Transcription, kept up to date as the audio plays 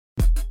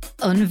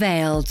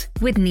Unveiled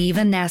with Niamh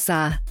and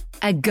Nessa,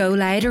 a Go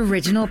Loud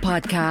original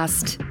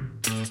podcast.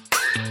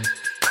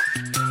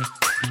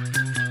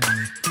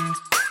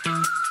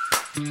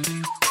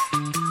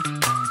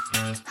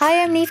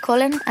 Hi, I'm Niamh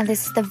Cullen, and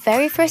this is the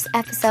very first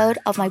episode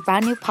of my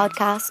brand new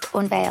podcast,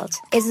 Unveiled.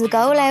 It is a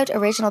Go Loud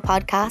original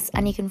podcast,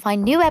 and you can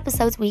find new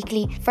episodes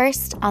weekly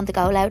first on the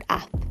Go Loud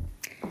app.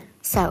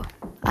 So,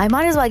 I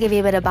might as well give you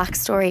a bit of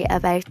backstory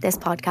about this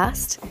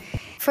podcast.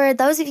 For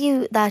those of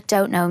you that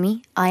don't know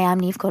me, I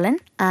am Niamh Cullen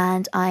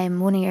and I'm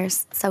one of your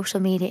social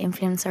media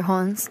influencer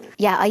huns.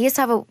 Yeah, I used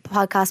to have a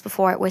podcast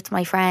before with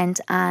my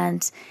friend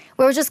and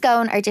we were just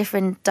going our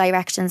different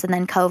directions, and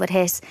then COVID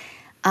hit.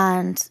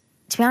 And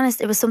to be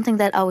honest, it was something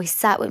that always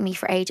sat with me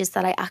for ages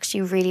that I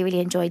actually really, really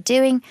enjoyed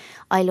doing.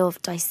 I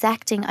love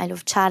dissecting, I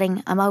love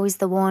chatting. I'm always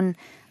the one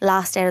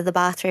last out of the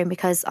bathroom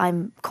because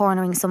I'm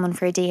cornering someone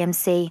for a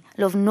DMC.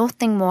 Love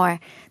nothing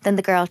more than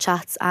the girl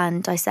chats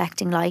and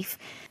dissecting life.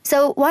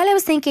 So while I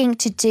was thinking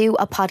to do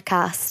a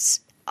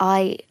podcast,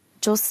 I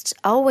just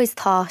always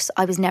thought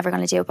I was never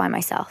going to do it by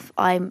myself.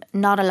 I'm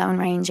not a lone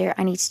ranger.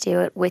 I need to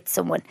do it with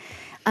someone.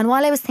 And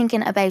while I was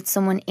thinking about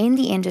someone in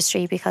the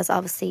industry, because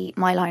obviously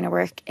my line of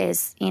work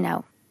is,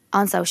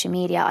 on social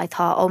media, I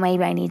thought, oh,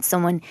 maybe I need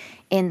someone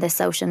in the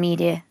social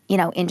media,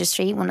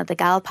 industry, one of the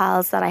gal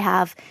pals that I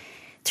have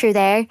through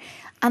there.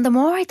 And the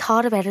more I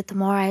thought about it, the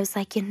more I was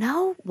like, you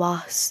know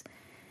what?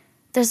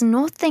 There's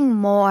nothing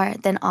more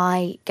than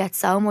I get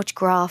so much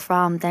graw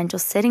from than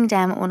just sitting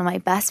down with one of my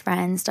best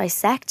friends,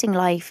 dissecting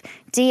life,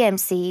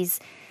 DMCs.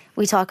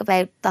 We talk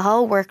about the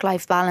whole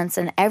work-life balance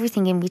and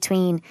everything in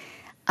between.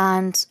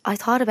 And I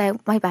thought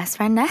about my best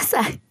friend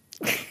Nessa,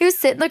 who's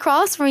sitting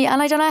across from me,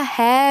 and I don't know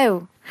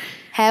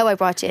how I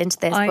brought you into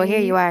this, but here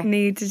you are. I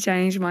need to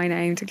change my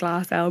name to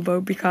Glass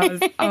Elbow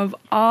because of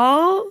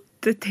all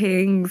the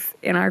things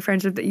in our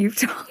friendship that you've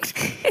talked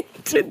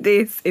to.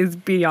 This is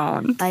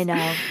beyond. I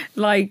know.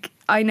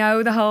 I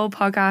know the whole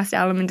podcast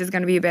element is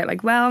going to be about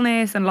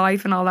wellness and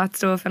life and all that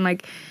stuff,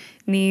 and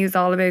Niamh's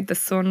all about the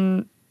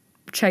sun,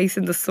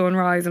 chasing the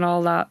sunrise and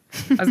all that.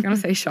 I was going to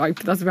say shite,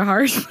 but that's a bit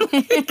harsh.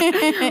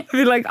 I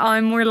feel like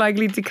I'm more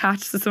likely to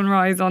catch the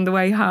sunrise on the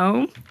way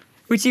home,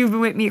 which you've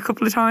been with me a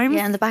couple of times.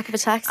 Yeah, in the back of a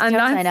taxi. And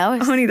I know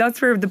it. Honey,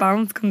 that's where the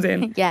balance comes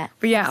in. Yeah.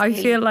 But yeah, absolutely.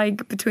 I feel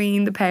like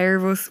between the pair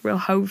of us, we'll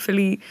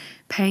hopefully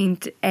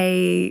paint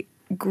a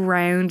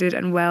grounded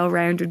and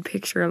well-rounded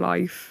picture of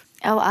life.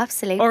 Oh,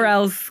 absolutely. Or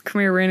else,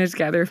 come here, we're in it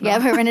together. Yeah,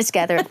 we're in it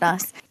together if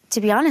not.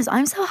 To be honest,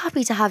 I'm so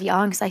happy to have you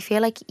on because I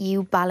feel like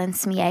you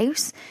balance me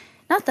out.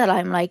 Not that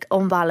I'm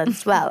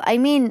unbalanced. Well, I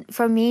mean,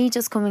 for me,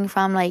 just coming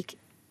from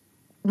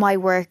my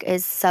work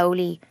is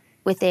solely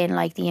within the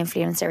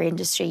influencer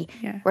industry,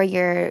 where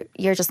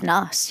you're just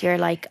not. You're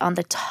on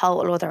the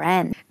total other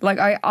end.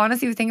 I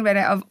honestly was thinking about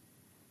it.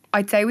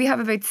 I'd say we have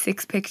about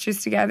 6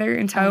 pictures together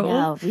in total. I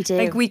know, we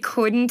do. We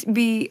couldn't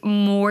be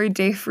more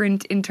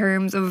different in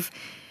terms of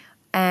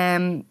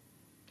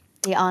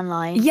the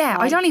online. Yeah,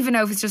 I don't even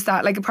know if it's just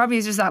that. It probably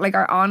is just that,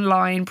 our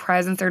online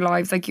presence, our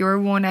lives. You're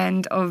one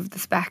end of the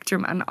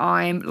spectrum and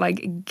I'm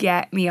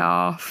get me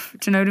off.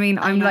 Do you know what I mean?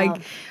 I'm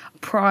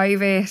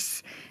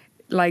private,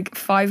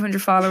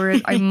 500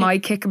 followers. I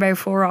might kick about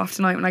 4 off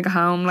tonight when I go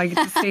home,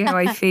 to see how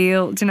I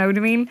feel. Do you know what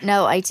I mean?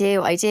 No, I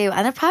do.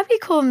 And it probably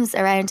comes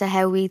around to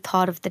how we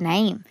thought of the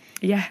name.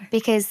 Yeah.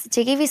 Because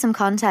to give you some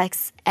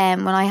context,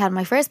 when I had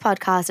my first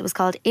podcast, it was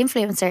called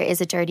Influencer is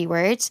a Dirty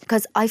Word.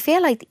 Because I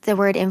feel like the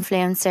word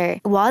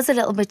influencer was a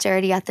little bit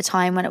dirty at the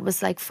time when it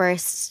was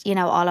first,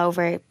 all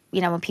over,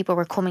 when people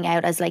were coming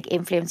out as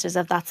influencers,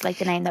 if that's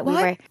the name that we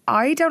were.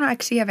 I don't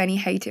actually have any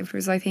hate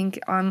influencers. I think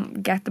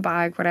get the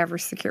bag, whatever,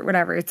 secure,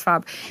 whatever, it's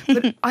fab.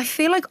 But I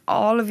feel like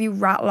all of you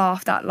rattle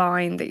off that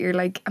line that you're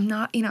I'm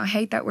not, I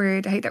hate that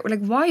word,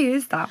 why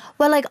is that?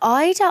 Well,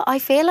 I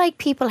feel like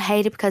people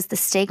hate it because the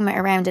stigma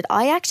around it.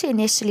 I actually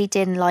initially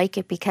didn't like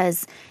it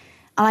because,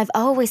 and I've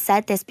always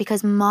said this,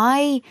 because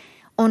my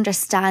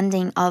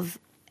understanding of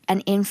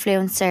an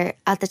influencer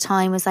at the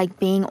time was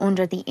being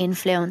under the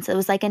influence. It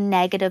was a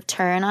negative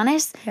turn on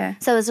it. Yeah.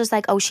 So it was just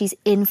oh, she's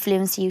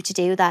influenced you to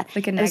do that. A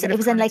negative. It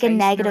was in a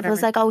negative. It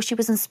was oh, she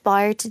was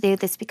inspired to do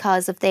this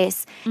because of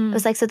this. It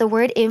was so the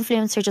word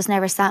influencer just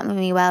never sat with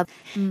me well.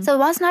 So it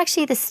wasn't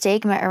actually the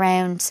stigma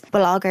around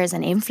bloggers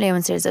and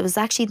influencers. It was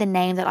actually the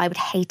name that I would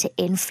hate to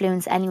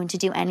influence anyone to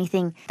do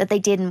anything that they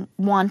didn't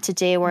want to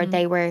do or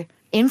they were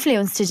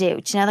influenced to do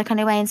that kind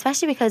of way. And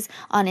especially because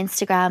on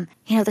Instagram,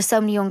 there's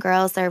so many young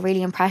girls that are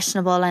really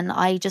impressionable, and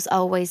I just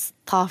always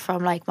thought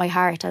from my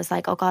heart, I was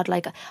oh God,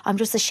 I'm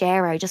just a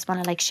sharer. I just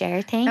want to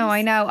share things. No,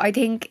 I know. I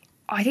think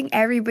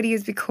everybody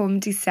has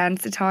become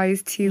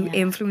desensitized to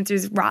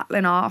influencers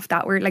rattling off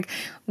that word.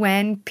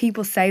 When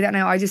people say that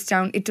now, I just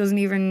don't. It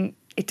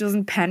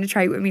doesn't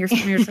penetrate with me or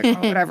something. You're just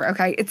oh, whatever.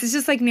 Okay, it's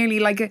just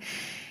nearly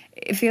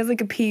it feels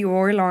like a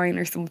PR line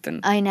or something.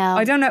 I know.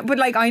 I don't know. But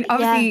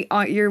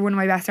you're one of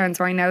my best friends,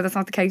 so I know that's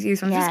not the case with you.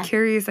 So I'm just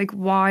curious,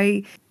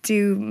 why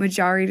do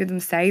majority of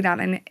them say that?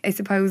 And I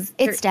suppose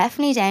it's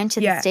definitely down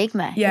to the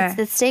stigma. Yeah. It's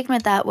the stigma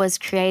that was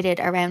created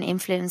around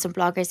influencers and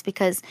bloggers,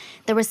 because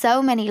there were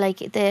so many,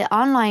 the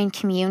online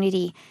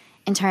community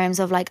in terms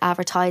of like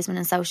advertisement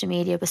and social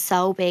media. It was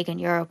so big in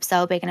Europe,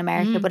 so big in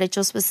America, but it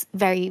just was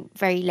very,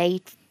 very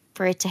late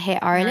for it to hit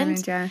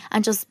Ireland.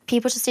 And just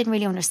people just didn't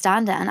really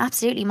understand it. And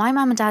absolutely, my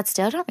mum and dad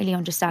still don't really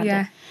understand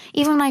it.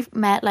 Even when I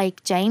met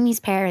like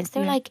Jamie's parents, they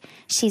were like,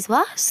 she's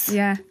what?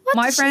 Yeah. What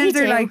my does she friends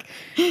are do?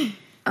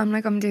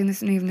 like, I'm doing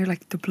this, and even they're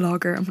like, the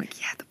blogger. I'm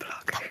like, yeah, the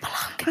blogger.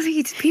 I was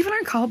like, people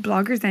aren't called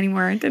bloggers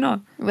anymore, aren't they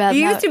not? Well, it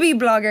used to be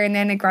blogger, and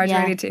then it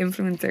graduated to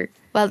influencer.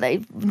 Well,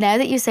 now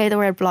that you say the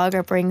word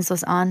blogger brings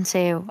us on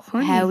to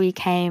how we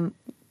came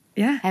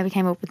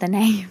up with the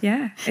name.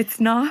 Yeah, it's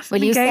not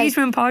an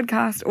engagement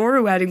podcast or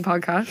a wedding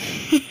podcast.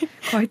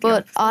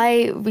 But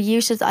I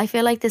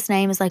feel like this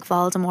name is like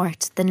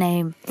Voldemort, the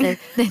name, the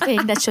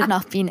thing that should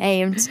not be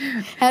named.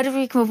 How did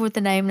we come up with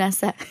the name,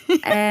 Nessa?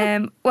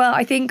 Well,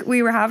 I think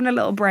we were having a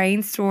little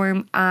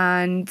brainstorm,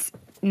 and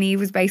Niamh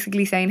was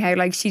basically saying how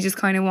like she just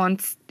kind of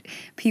wants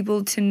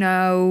people to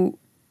know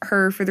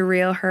her for the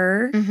real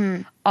her.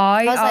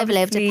 Because I've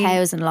lived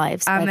 1,000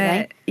 lives, by the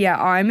way.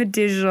 I'm a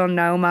digital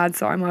nomad,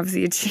 so I'm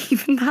obviously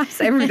achieving that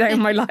every day of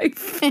my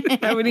life.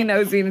 Nobody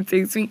knows me and it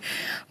suits me.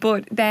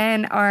 But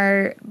then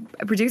our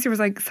producer was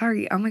like,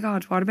 sorry, oh my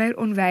God, what about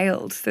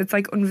Unveiled? So it's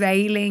like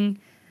unveiling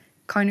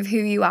kind of who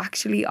you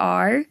actually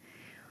are,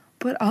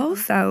 but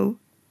also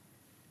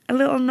a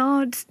little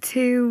nod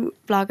to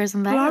Bloggers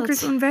Unveiled.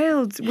 Bloggers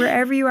Unveiled.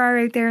 Wherever you are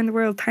out there in the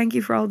world, thank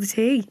you for all the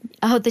tea.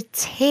 Oh, the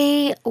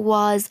tea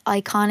was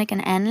iconic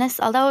and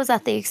endless. Although it was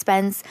at the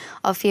expense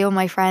of a few of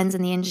my friends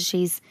in the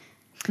industry's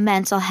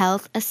mental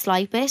health a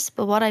slight bit.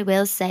 But what I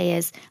will say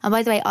is, and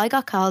by the way, I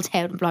got called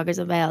out in Bloggers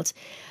Unveiled,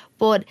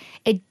 but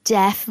it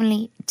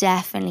definitely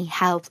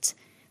helped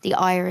the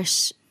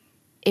Irish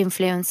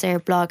influencer,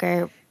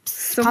 blogger,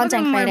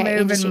 content creator moving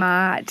industry.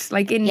 Mad.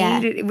 Like it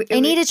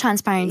needed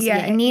transparency.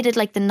 It needed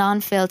like the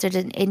non-filtered.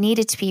 It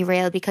needed to be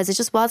real because it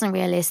just wasn't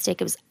realistic.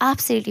 It was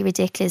absolutely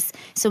ridiculous,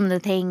 some of the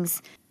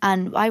things.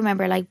 And I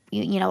remember like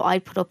you know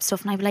I'd put up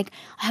stuff and I'd be like,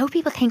 I hope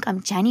people think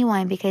I'm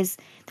genuine because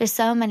there's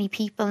so many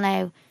people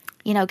now,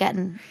 you know,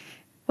 getting.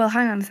 Well,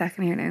 hang on a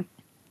second here now.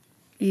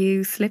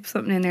 You slipped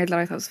something in there that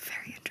I thought was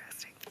very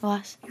interesting.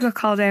 What? You got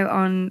called out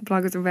on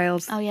Bloggers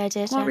Unveiled. Oh yeah, I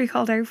did. What were you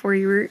called out for?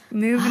 You were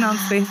moving on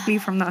swiftly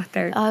from that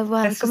there. Oh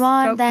well, Let's come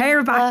on then. Pay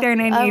her back there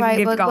now. All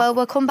right,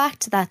 we'll come back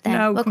to that then.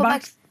 No, we'll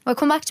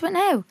come back to it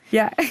now.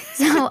 Yeah.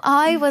 So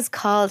I was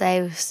called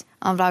out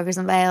on Bloggers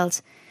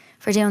Unveiled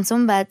for doing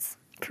sunbeds.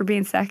 For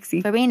being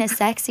sexy. For being a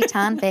sexy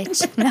tan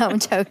bitch. No, I'm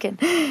joking.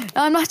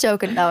 No, I'm not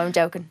joking. No, I'm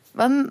joking.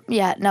 I'm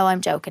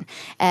joking.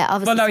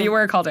 Obviously, Well, no, you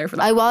were called out for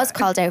that. I was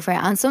called out for it.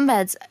 And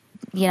sunbeds,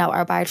 you know,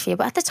 are bad for you.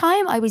 But at the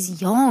time, I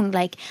was young.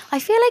 Like, I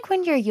feel like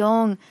when you're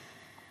young,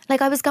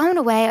 like I was going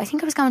away. I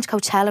think I was going to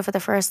Coachella for the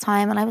first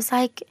time. And I was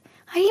like,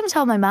 I even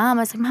told my mum,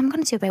 I was like, Mum, I'm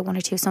going to do about 1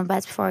 or 2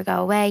 sunbeds before I go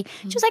away.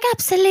 She was like,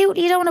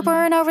 absolutely, you don't want to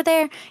burn over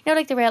there. You know,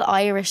 like the real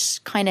Irish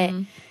kind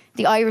of...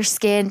 The Irish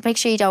skin, make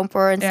sure you don't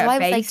burn. Yeah, so I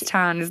was base like,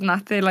 tan, isn't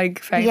that the like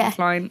famous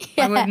line?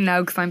 Yeah. I wouldn't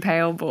know because I'm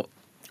pale, but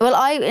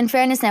well, in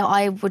fairness now,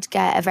 I would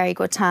get a very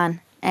good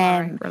tan.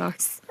 Alright,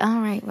 relax. All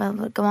right, well,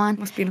 go on.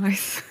 Must be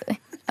nice.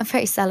 I'm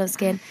very sallow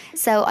skin.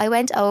 So I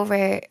went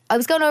over, I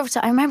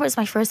remember it was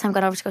my first time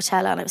going over to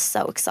Coachella and I was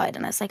so excited.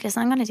 And I was like,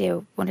 listen, I'm going to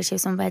do 1 or 2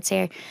 sunbeds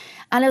here.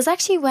 And it was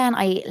actually when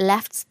I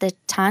left the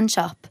tan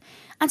shop.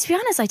 And to be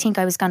honest, I think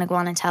I was going to go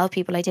on and tell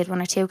people I did 1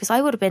 or 2 because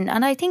I would have been,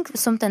 and I think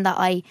something that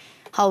I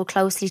hold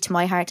closely to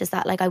my heart is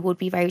that like I would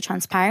be very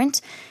transparent.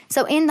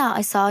 So in that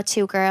I saw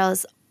 2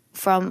 girls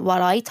from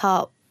what I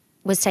thought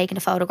was taking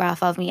a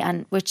photograph of me,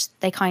 and which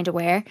they kind of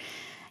were.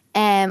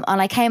 And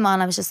I came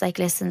on, I was just like,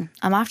 listen,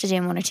 I'm after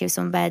doing 1 or 2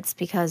 sunbeds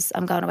because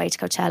I'm going away to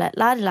Coachella,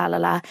 la la la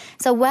la.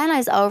 So when I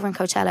was over in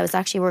Coachella, I was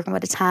actually working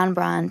with a tan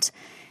brand.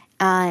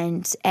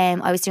 And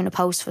I was doing a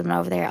post for them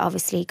over there.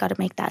 Obviously, got to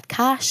make that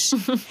cash.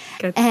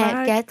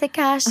 Get the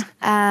cash.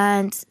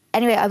 And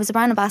anyway, I was a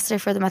brand ambassador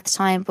for them at the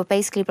time. But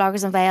basically,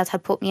 Bloggers Unveiled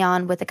had put me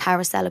on with a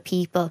carousel of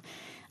people.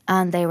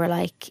 And they were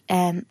like,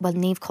 well,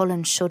 Niamh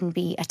Cullen shouldn't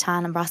be a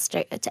tan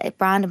ambassador, a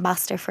brand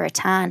ambassador for a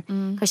tan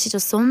because she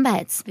does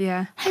sunbeds.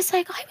 Yeah. I was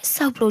like, I was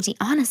so bloody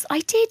honest.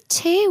 I did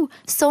 2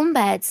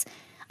 sunbeds.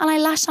 And I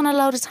lashed on a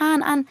load of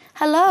tan. And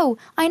hello,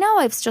 I know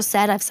I've just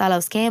said I've sallow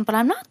skin, but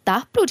I'm not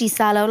that bloody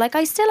sallow. Like,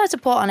 I still had to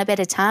put on a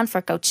bit of tan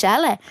for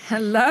Coachella.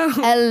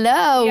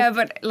 Hello. Yeah,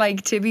 but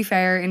like, to be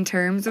fair, in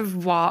terms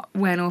of what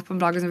went up on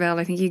Bloggers Unveiled,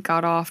 I think you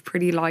got off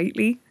pretty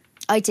lightly.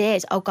 I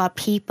did. Oh God,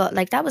 people,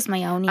 like that was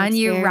my only experience.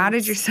 You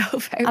ratted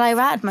yourself out. And I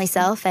ratted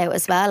myself out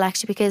as well,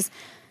 actually, because...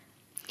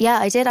 Yeah,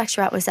 I did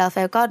actually rat myself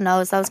out. God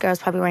knows, those girls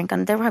probably weren't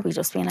going to... They were probably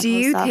just being like... Do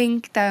you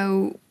think,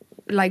 though,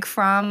 like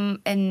from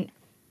an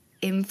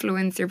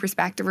influencer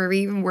perspective or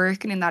even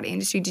working in that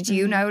industry, did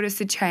you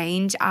notice a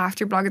change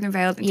after Bloggers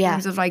Unveiled in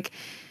terms of like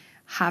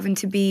having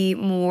to be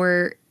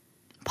more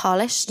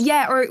polished?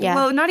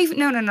 Well, not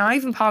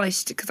even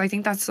polished, because I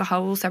think that's a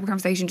whole separate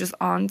conversation just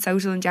on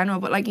social in general,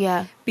 but like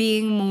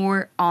being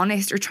more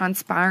honest or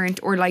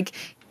transparent, or like,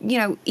 you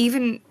know,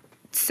 even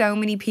so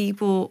many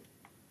people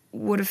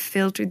would have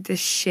filtered the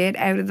shit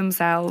out of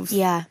themselves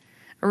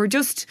Or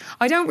just,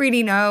 I don't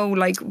really know,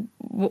 like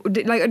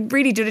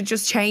really did it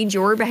just change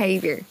your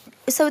behaviour?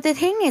 So the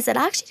thing is, it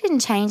actually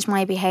didn't change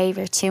my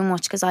behaviour too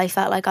much because I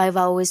felt like I've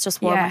always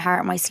just wore my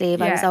heart on my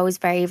sleeve. I was always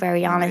very,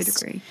 very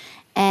honest. I'd agree.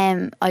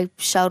 I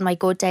showed my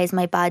good days,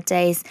 my bad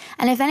days.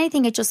 And if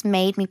anything, it just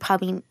made me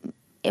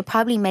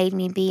probably made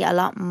me be a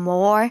lot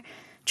more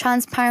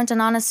transparent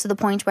and honest to the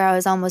point where I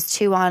was almost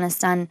too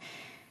honest, and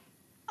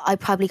I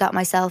probably got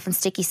myself in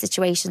sticky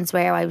situations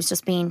where I was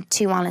just being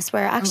too honest,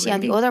 where actually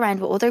on the other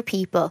end with other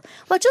people,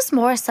 well, just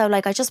more so,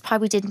 like I just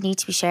probably didn't need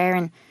to be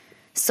sharing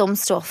some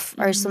stuff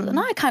or something.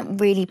 No, I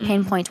can't really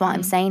pinpoint what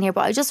I'm saying here,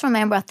 but I just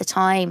remember at the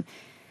time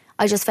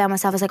I just found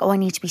myself, I was like, oh, I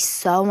need to be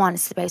so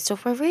honest about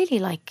stuff, where really,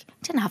 like, I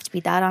didn't have to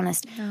be that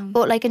honest. No.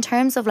 But like in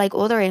terms of like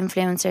other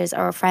influencers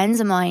or friends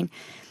of mine,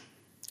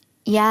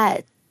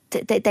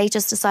 they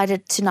just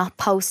decided to not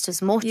post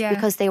as much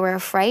because they were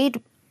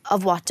afraid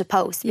of what to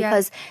post,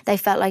 because they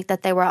felt like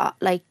that they were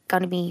like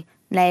going to be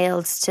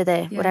nailed to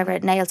the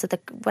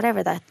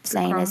whatever that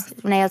saying is,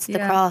 nailed to the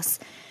cross.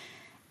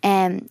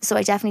 So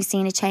I definitely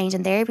seen a change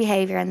in their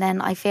behaviour, and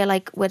then I feel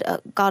like with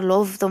God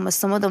love them with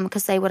some of them,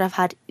 because they would have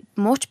had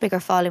much bigger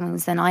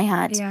followings than I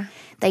had.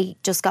 They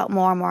just got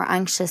more and more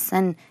anxious,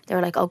 and they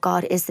were like, oh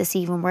God, is this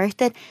even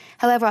worth it?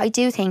 However, I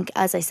do think,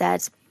 as I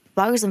said,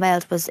 Bloggers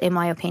Unveiled was, in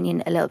my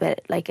opinion, a little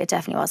bit, like, it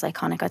definitely was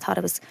iconic. I thought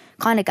it was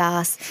kind of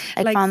gas.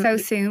 Like So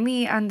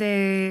Sumi and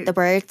the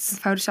birds.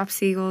 Photoshop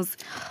seagulls.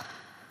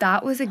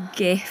 That was a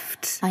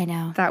gift. I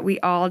know. That we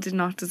all did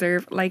not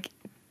deserve. Like,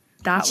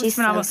 that was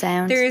phenomenal.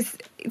 So there's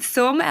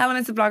some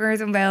elements of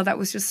Bloggers Unveiled that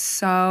was just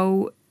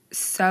so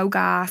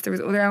gas. There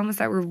was other elements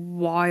that were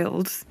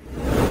wild.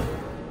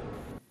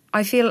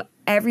 I feel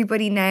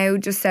everybody now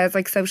just says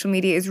like social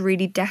media is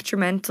really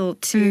detrimental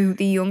to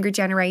the younger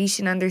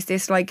generation, and there's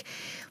this like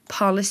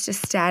polished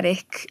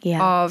aesthetic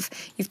of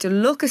you have to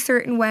look a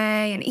certain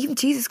way, and even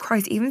Jesus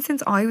Christ, even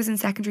since I was in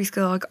secondary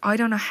school, like I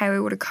don't know how I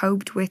would have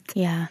coped with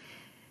the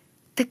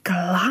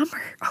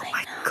glamour. Oh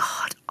my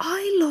God,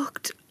 I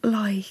looked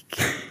like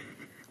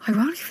I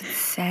won't even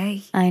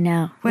say. I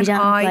know. We don't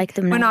like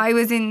them now. When I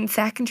was in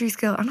secondary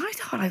school, and I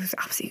thought I was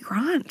absolutely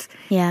grand.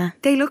 Yeah.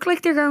 They look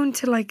like they're going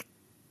to like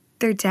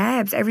their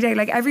Debs every day.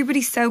 Like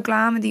everybody's so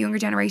glam in the younger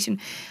generation,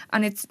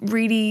 and it's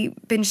really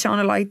been shown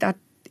a light that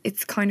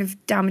it's kind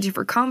of damaging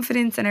for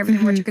confidence and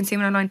everything what you're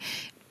consuming online.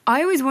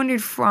 I always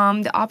wondered,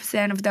 from the opposite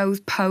end of those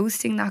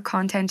posting that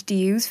content, do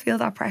you feel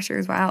that pressure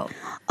as well?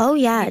 Oh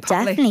yeah,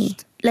 definitely.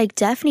 Like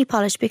definitely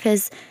polished,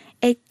 because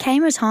it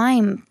came a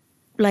time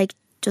like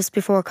just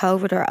before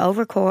COVID or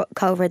over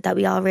COVID that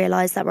we all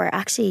realised that we're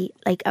actually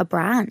like a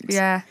brand.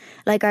 Yeah.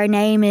 Like our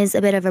name is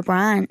a bit of a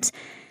brand.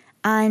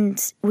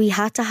 And we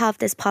had to have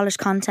this polished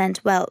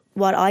content. Well,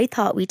 what I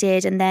thought we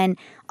did. And then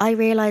I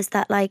realised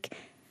that, like,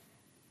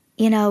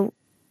 you know,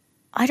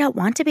 I don't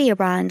want to be a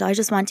brand. I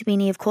just want to be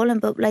Niamh Cullen.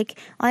 But like,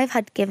 I've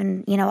had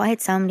given, you know, I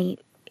had so many,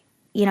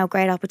 you know,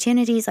 great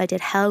opportunities. I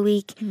did Hell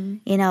Week.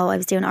 You know, I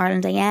was doing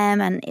Ireland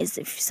AM, and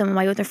some of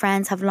my other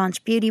friends have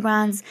launched beauty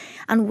brands.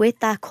 And with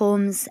that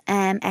comes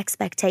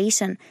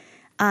expectation,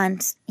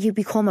 and you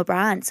become a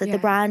brand. So the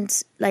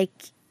brand, like,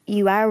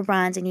 you are a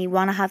brand, and you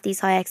want to have these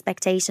high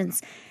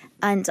expectations.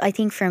 And I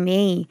think for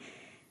me,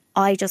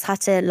 I just had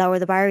to lower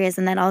the barriers,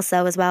 and then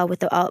also as well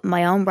with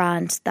my own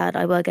brand that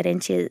I'll get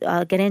into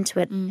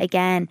it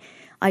again.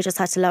 I just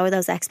had to lower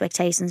those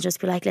expectations, just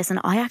be like, listen,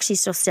 I actually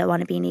just still want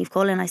to be Niamh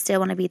Cullen. I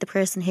still want to be the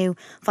person who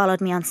followed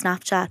me on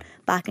Snapchat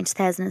back in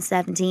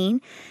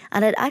 2017.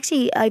 And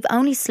I've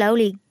only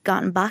slowly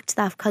gotten back to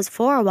that, because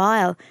for a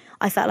while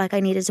I felt like I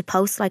needed to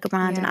post like a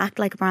brand and act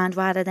like a brand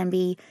rather than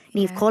be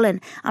Niamh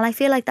Cullen. And I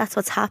feel like that's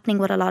what's happening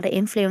with a lot of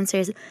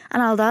influencers.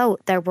 And although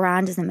their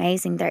brand is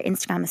amazing, their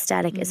Instagram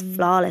aesthetic is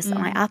flawless.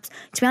 And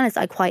to be honest,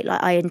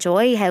 I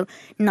enjoy how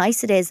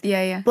nice it is.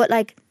 But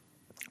like,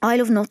 I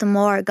love nothing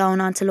more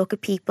going on to look at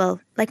people.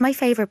 Like, my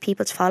favourite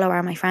people to follow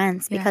are my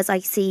friends, because I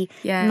see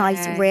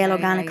nice, real,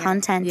 organic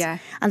content.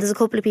 And there's a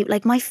couple of people,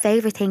 like, my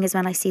favourite thing is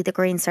when I see the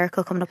green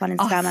circle coming up on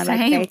Instagram. I'm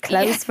like, very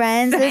close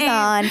friends is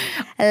on.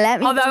 Let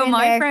me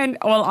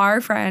Although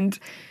our friend,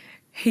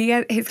 he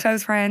had his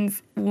close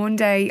friends. One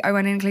day I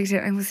went in and clicked it,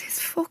 and it was his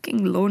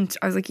fucking lunch.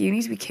 I was like, you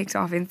need to be kicked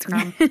off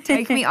Instagram.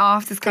 Take me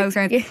off this close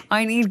friend.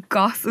 I need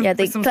gossip. Yeah,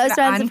 the close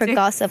friends are for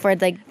gossip, or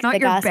the not the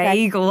your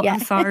bagel.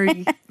 I'm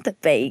sorry. The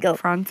bagel.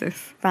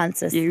 Francis.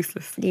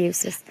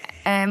 Useless.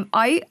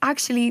 I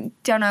actually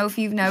don't know if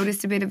you've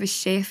noticed a bit of a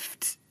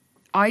shift.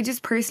 I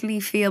just personally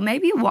feel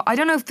maybe I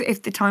don't know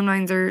if the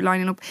timelines are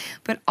lining up,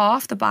 but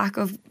off the back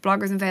of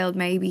Bloggers Unveiled,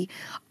 maybe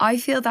I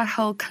feel that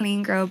whole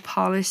clean girl,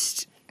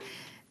 polished,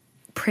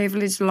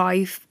 privileged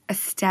life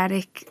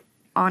aesthetic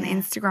on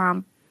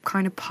Instagram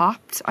kind of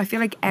popped. I feel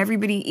like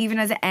everybody, even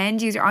as an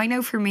end user, I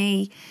know for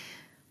me,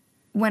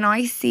 when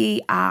I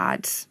see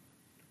ads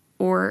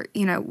or,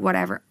 you know,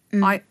 whatever,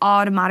 I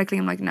automatically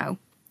am like, no.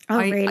 Oh,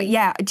 really?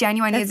 Yeah,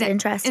 genuinely. That's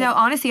interesting.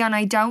 Honestly, and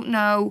I don't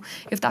know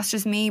if that's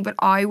just me, but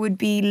I would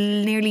be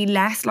nearly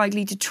less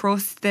likely to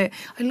trust I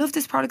love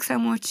this product so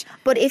much.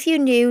 But if you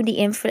knew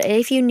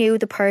if you knew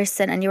the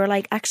person and you were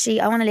like, actually,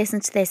 I want to listen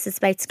to this, it's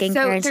about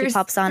skincare, and she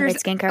pops on about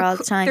skincare all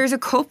the time. There's a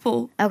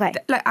couple. Okay.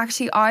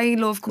 Actually, I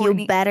love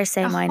Courtney. You better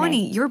say my name.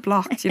 Honey, you're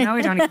blocked. You know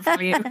I don't even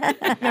follow you.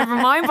 Never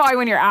mind buy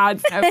when your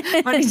ads. No,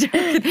 I'm only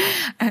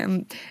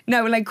joking.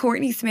 No, like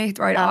Courtney Smith,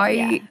 right?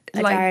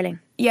 A darling.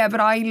 Yeah, but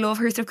I love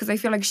her stuff because I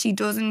feel like she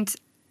doesn't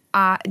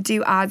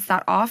do ads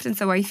that often.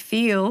 So I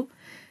feel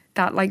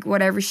that like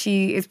whatever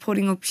she is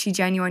putting up, she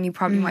genuinely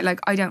probably might like.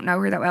 I don't know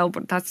her that well,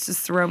 but that's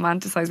just the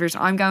romanticized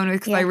version I'm going with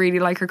because I really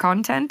like her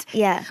content.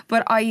 Yeah.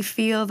 But I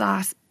feel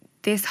that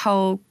this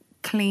whole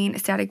clean,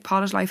 aesthetic,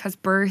 polished life has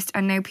burst,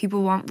 and now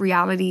people want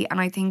reality. And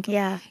I think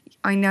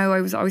I know I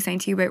was always saying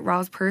to you about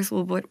Roz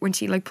Percival, but when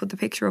she like put the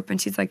picture up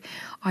and she's like,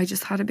 I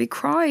just had a big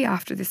cry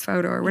after this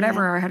photo or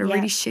whatever, or I had a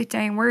really shit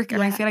day in work.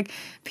 And I feel like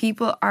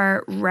people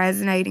are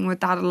resonating with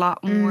that a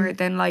lot more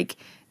than like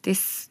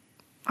this,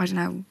 I don't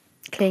know,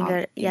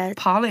 clean,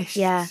 polished.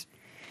 Yeah.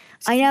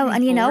 I know,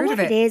 and you know bored what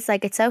of it is?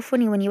 Like, it's so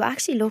funny when you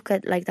actually look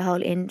at like the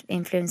whole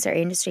influencer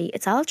industry.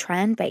 It's all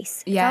trend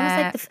based.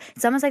 Yeah.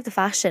 It's almost like the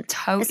fashion.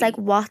 Totally. It's like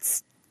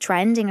what's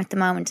trending at the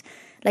moment.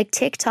 Like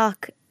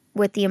TikTok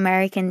with the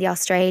American, the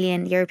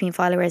Australian, European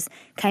followers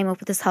came up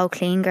with this whole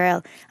clean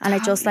girl, and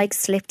it just like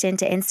slipped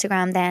into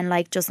Instagram then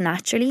like just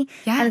naturally.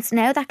 Yeah. And it's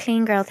now that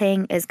clean girl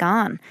thing is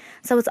gone.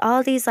 So it's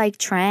all these like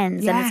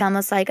trends, and it's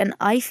almost like, and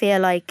I feel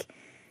like,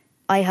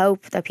 I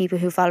hope that people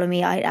who follow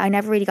me, I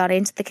never really got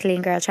into the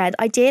clean girl trend.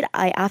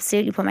 I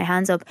absolutely put my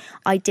hands up.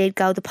 I did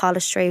go the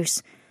polished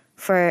route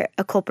for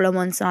a couple of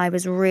months, and I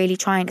was really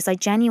trying because I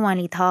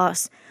genuinely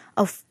thought,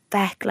 oh,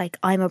 feck, like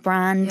I'm a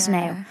brand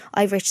now.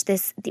 I've reached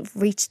this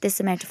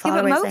amount of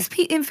followers. Yeah, but most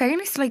people, in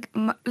fairness,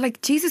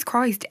 like Jesus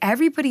Christ,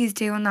 everybody is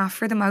doing that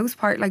for the most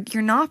part. Like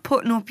you're not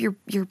putting up your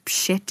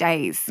shit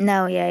days.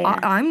 No,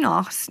 I'm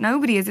not.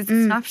 Nobody is. It's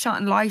a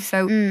snapshot in life.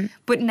 So,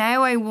 but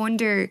now I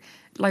wonder.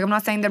 Like, I'm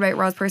not saying that about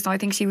Roz Person. I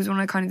think she was one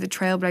of kind of the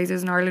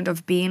trailblazers in Ireland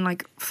of being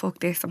like, fuck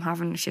this, I'm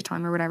having a shit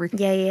time or whatever.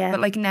 Yeah. But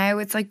like now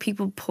it's like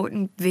people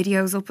putting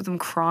videos up with them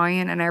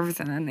crying and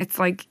everything, and it's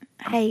like,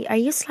 hey, are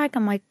you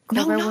slagging my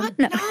cover one?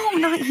 No,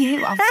 not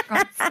you. Oh, for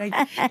God's sake.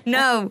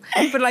 No,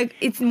 but like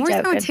it's more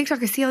so on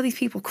TikTok. I see all these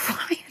people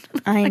crying.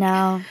 I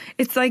know.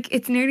 It's like,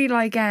 it's nearly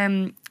like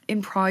in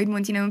Pride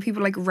Month, you know, when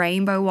people like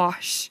rainbow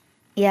wash.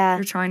 Yeah.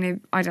 They're trying to,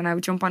 I don't know,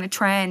 jump on a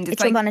trend.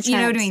 It's jump like, on a trend. You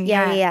know what I mean?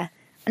 Yeah.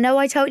 No,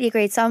 I totally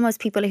agree. It's almost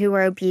people who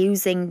are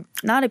abusing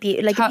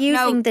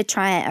the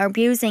trend or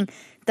abusing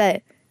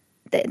the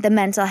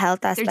mental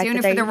health aspect. They're doing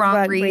it for the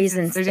wrong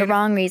reasons. The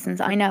wrong reasons.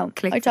 I know.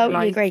 I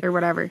totally agree. Or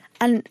whatever.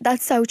 And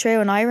that's so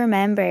true. And I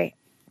remember,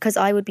 because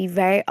I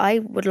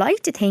would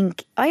like to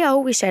think, I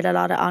always shared a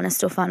lot of honest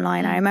stuff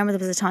online. I remember there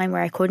was a time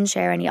where I couldn't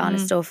share any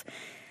honest stuff.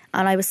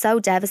 And I was so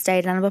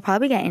devastated, and we'll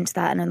probably get into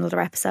that in another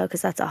episode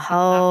because that's a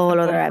whole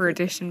other bumper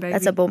edition, baby.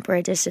 That's a bumper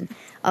edition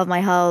of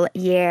my whole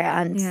year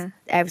and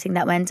everything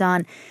that went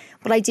on.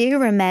 But I do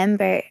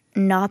remember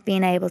not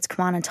being able to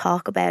come on and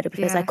talk about it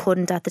because I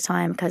couldn't at the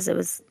time because it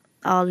was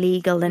all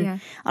legal. And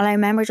I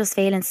remember just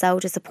feeling so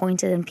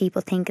disappointed and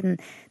people thinking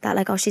that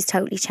like, oh, she's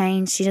totally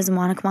changed. She doesn't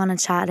want to come on and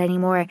chat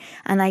anymore.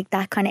 And like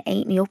that kind of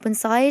ate me up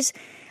inside.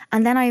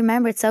 And then I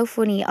remember, it's so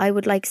funny, I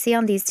would like see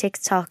on these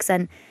TikToks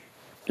and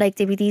like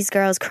there'd be these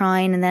girls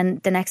crying and then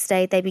the next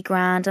day they'd be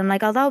grand. And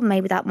like, although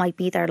maybe that might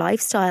be their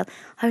lifestyle,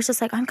 I was just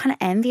like, I'm kind of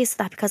envious of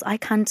that because I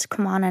can't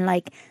come on and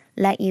like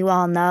let you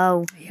all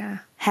know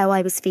how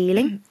I was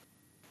feeling.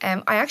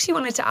 I actually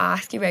wanted to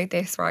ask you about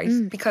this, right?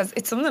 Because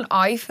it's something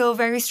I feel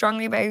very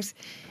strongly about.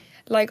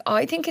 Like,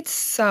 I think it's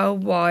so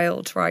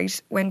wild,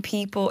 right? When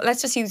people,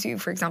 let's just use you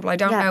for example. I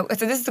don't know.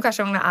 So this is the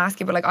question I'm going to ask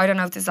you, but like, I don't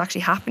know if this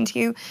actually happened to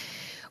you.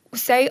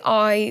 Say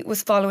I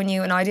was following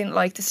you and I didn't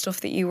like the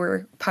stuff that you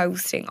were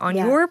posting on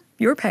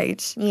your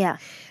page. Yeah.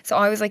 So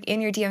I was like in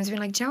your DMs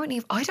being like, do you know what,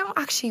 Niamh? I don't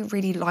actually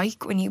really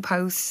like when you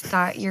post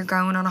that you're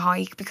going on a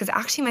hike because it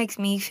actually makes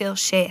me feel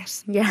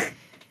shit. Yeah.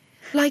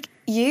 Like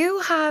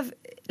you have,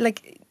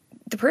 like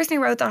the person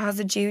who wrote that has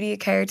a duty of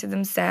care to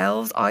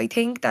themselves. I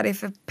think that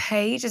if a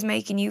page is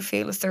making you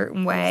feel a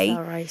certain way,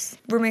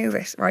 remove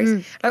it, right?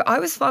 Like I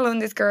was following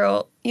this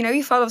girl, you know,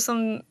 you follow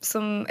some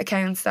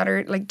accounts that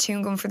are like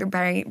chewing gum for their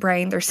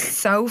brain. They're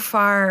so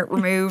far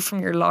removed from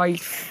your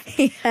life,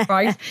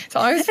 right? So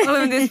I was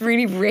following this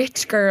really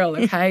rich girl,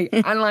 okay?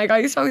 And like I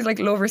used to always like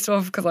love her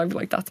stuff because I'd be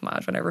like, that's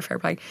mad, whatever, fair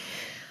play.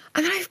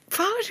 And then I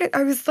followed it.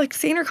 I was like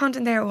seeing her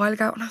content there a while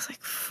ago and I was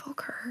like,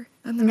 fuck her.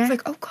 And then I was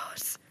like, oh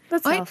God.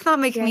 It's not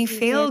making me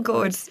feel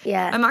good.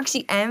 Yeah. I'm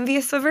actually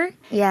envious of her.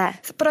 Yeah.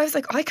 But I was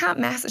like, I can't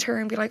message her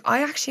and be like,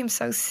 I actually am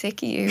so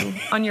sick of you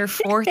on your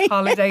 4th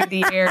holiday of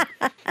the year.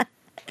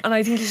 And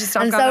I think you should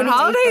stop going on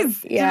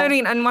holidays. You know what I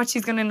mean? And what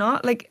she's going to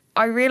not. Like,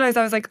 I realised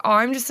I was like,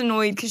 I'm just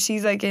annoyed because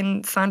she's like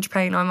in Saint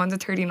Tropez and I'm on the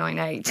 39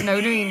 age. You know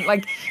what I mean?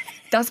 Like,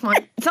 That's my.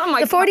 It's not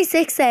my. The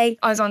 46 say.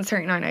 I was on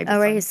 39. Oh,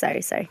 right.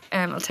 Sorry.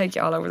 I'll take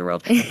you all over the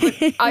world.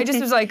 But I just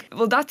was like,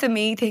 well, that's a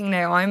me thing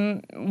now.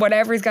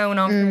 Whatever's going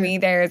on for me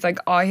there is like,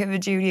 I have a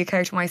duty of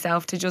care to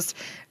myself to just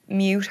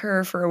mute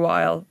her for a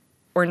while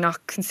or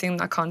not consume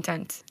that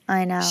content.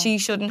 I know. She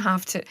shouldn't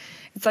have to.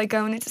 It's like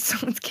going into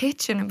someone's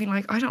kitchen and being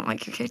like, I don't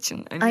like your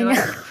kitchen. And I you're know.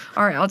 like,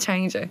 all right, I'll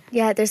change it.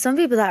 Yeah, there's some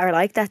people that are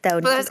like that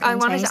though. But I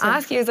wanted to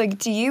ask you, is like,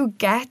 do you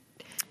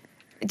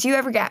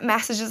ever get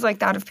messages like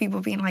that of people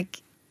being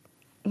like,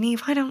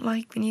 Niamh, I don't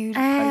like when you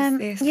post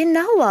this? You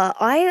know what?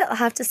 I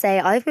have to say,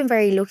 I've been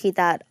very lucky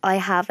that I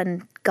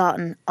haven't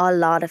gotten a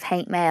lot of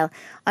hate mail.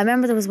 I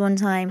remember there was one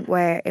time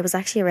where it was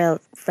actually a real,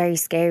 very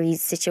scary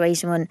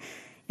situation when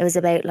it was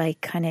about like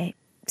kind of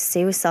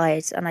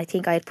suicide, and I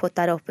think I had put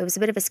that up. It was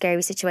a bit of a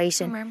scary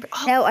situation. I remember.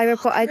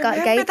 I got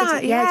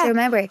engaged. Yeah, do you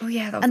remember? Oh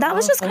yeah, that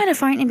was just kind of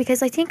frightening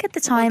because I think at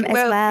the time as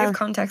well. Give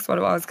context what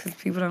it was because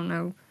people don't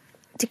know.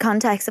 The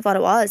context of what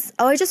it was.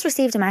 I just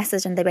received a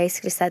message and they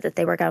basically said that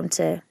they were going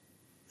to,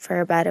 for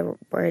a better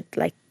word,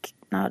 like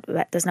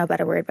there's no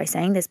better word by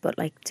saying this, but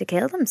like to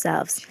kill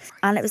themselves.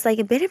 And it was like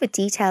a bit of a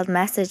detailed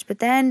message. But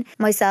then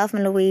myself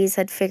and Louise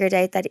had figured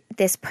out that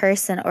this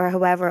person or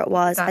whoever it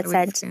was had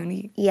sent,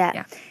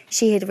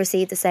 she had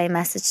received the same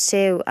message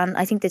too. And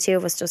I think the two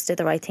of us just did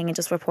the right thing and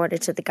just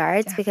reported to the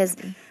guards because,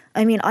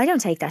 I mean, I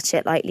don't take that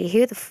shit lightly.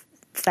 Who the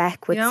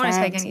feck would You don't want to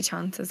send? take any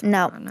chances.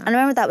 No. And I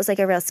remember that was like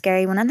a real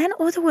scary one. And then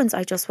other ones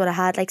I just would have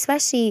had, like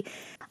especially,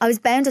 I was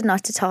bounded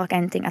not to talk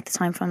anything at the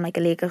time from like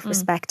a legal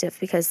perspective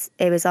because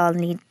it was all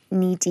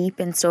knee deep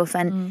and stuff.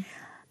 And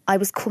I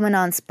was coming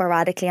on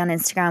sporadically on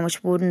Instagram,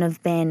 which wouldn't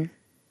have been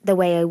the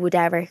way I would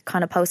ever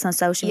kind of post on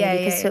social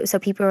media. So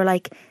people were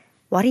like,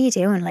 what are you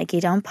doing? Like, you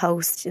don't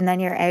post and then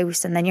you're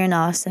out and then you're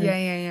not. And,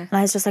 and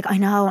I was just like, I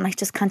know, and I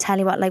just can't tell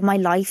you what, like my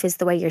life is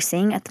the way you're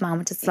seeing at the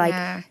moment. It's like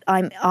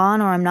I'm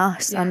on or I'm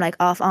not. I'm like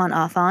off on.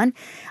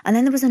 And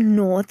then there was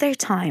another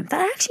time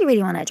that I actually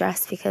really want to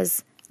address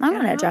because I'm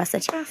going to address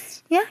it.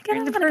 Yeah,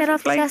 I'm going to get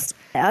off the chest.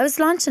 I was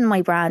launching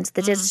my brand,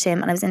 the Digital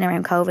Gym, and I was in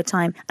around COVID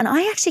time. And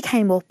I actually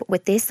came up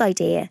with this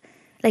idea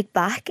like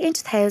back in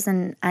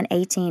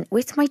 2018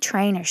 with my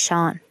trainer,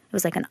 Sean. It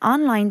was like an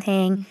online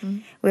thing.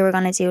 We were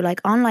going to do like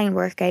online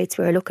workouts.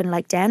 We were looking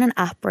like down an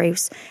app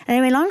route.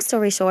 Anyway, long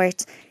story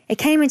short, it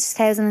came in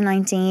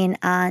 2019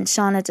 and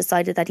Sean had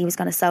decided that he was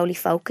going to solely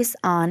focus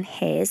on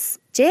his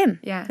gym.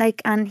 Yeah.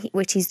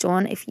 Which he's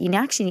done.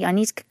 I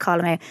need to call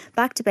him out.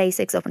 Back to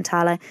basics up in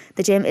Tala.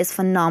 The gym is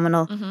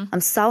phenomenal.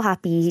 I'm so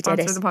happy he did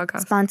it.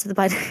 Sponsor the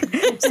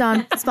podcast.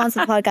 Sean,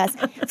 sponsor the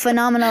podcast.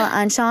 Phenomenal.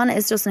 And Sean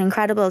is just an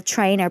incredible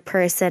trainer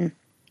person.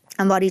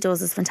 And what he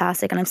does is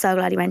fantastic. And I'm so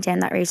glad he went down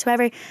that route.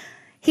 However,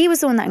 he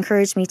was the one that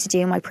encouraged me to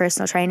do my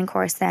personal training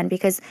course then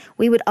because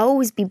we would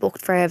always be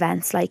booked for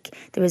events. Like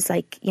there was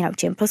like,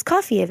 gym plus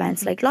coffee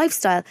events, like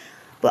lifestyle.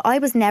 But I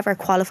was never a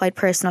qualified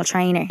personal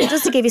trainer.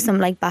 Just to give you some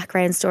like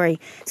background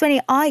story. So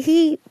anyway,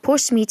 he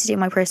pushed me to do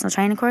my personal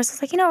training course. I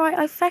was like,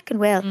 I fucking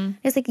will.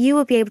 It's like, you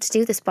will be able to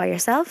do this by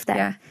yourself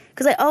then.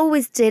 Because I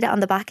always did it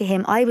on the back of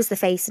him. I was the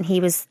face and he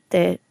was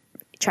the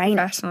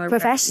trainer,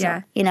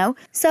 professional.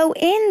 So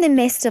in the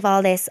midst of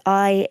all this,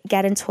 I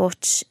get in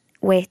touch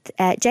with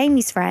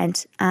Jamie's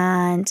friend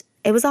and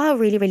it was all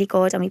really, really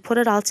good and we put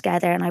it all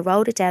together and I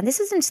wrote it down. This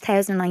was in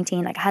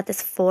 2019. Like I had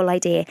this full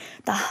idea,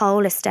 the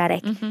whole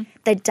aesthetic,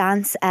 the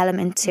dance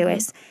element to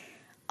it.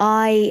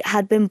 I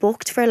had been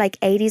booked for like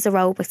 80s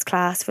aerobics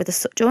class for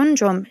the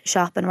Drum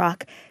Shop in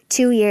Rock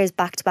 2 years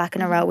back to back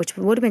in a row, which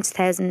would have been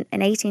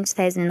 2018,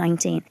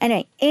 2019.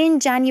 Anyway, in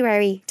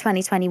January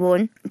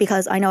 2021,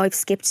 because I know I've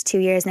skipped 2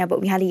 years now,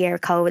 but we had a year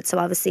of COVID, so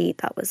obviously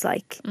that was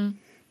like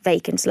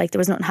vacant, like there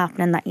was nothing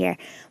happening that year.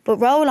 But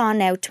roll on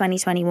now,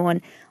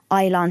 2021,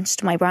 I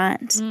launched my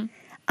brand.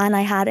 And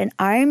I had an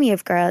army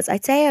of girls.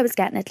 I'd say I was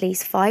getting at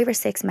least 5 or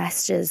 6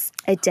 messages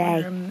a day. I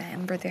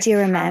remember this. Do you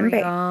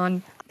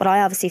remember? But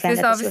I obviously found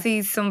this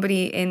obviously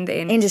somebody in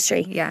the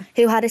industry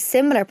who had a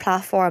similar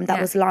platform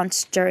that was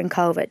launched during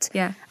COVID.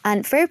 Yeah.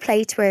 And fair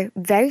play to her,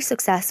 very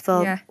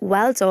successful,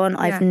 well done.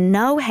 I've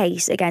no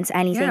hate against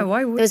anything. Yeah,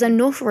 why would There's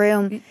enough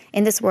room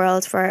in this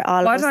world for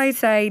all of us. What did I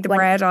say? The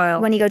bread aisle.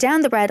 When you go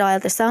down the bread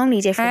aisle, there's so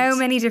many different... How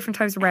many different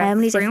types of bread?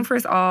 There's room for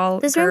us all.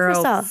 There's room for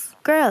us all.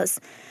 Girls.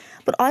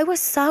 But I was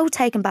so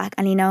taken back,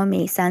 and you know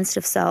me,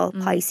 sensitive soul,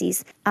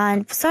 Pisces.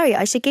 And sorry,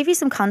 I should give you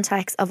some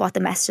context of what the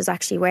messages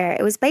actually were.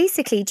 It was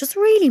basically just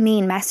really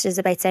mean messages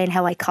about saying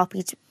how I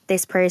copied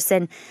this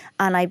person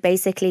and I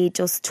basically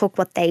just took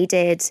what they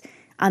did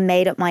and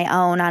made it my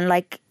own. And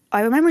like,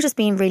 I remember just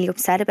being really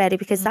upset about it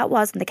because that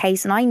wasn't the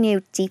case. And I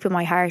knew deep in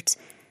my heart,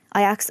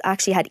 I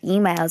actually had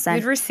emails. And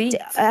you had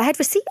receipts? I had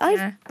receipts. I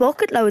have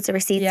bucket loads of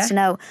receipts to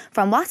know,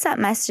 from WhatsApp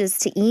messages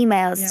to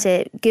emails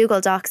to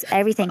Google Docs,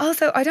 everything.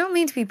 Also, I don't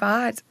mean to be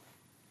bad.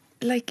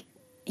 Like,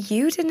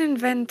 you didn't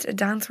invent a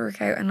dance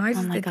workout, and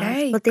neither did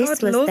they. But this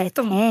God was loved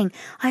the them. thing.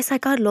 I was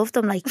like, God loved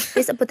them. Like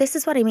this, but this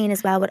is what I mean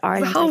as well with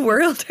Ireland. The whole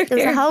world out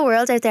There's there. a whole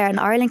world out there, and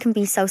Ireland can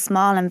be so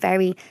small and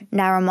very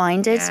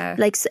narrow-minded. Yeah.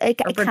 Like so it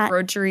can't.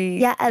 Begrudgery.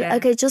 Yeah,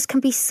 like it just can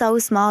be so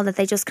small that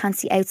they just can't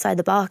see outside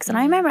the box. And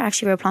I remember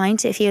actually replying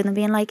to a few of them,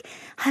 being like,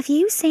 "Have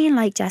you seen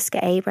like Jessica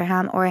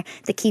Abraham or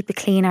the Keep It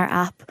Cleaner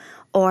app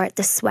or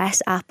the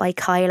Sweat app by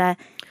Kyla?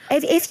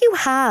 If you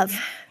have."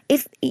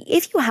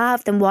 If you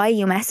have, then why are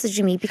you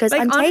messaging me? Because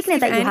Like, I'm taking it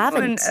that you anyone,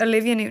 haven't.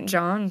 Olivia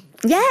Newton-John.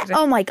 Yeah.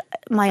 Oh my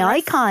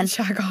icon.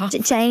 Shag off.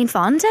 Jane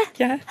Fonda.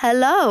 Yeah.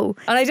 Hello.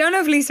 And I don't know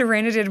if Lisa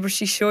Rinna did, but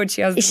she should.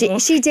 She has the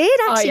look. She did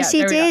actually. yeah, She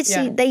there we go,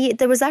 did. yeah.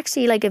 There was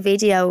actually like a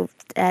video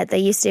they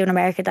used to do in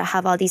America that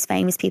have all these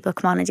famous people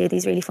come on and do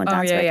these really fun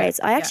dance workouts.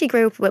 I actually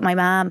grew up with my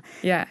mom.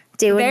 Yeah.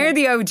 Doing They're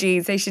the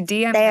OGs. They should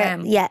DM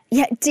them. Yeah.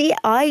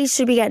 I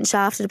should be getting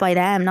shafted by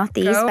them, not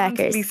these Go on to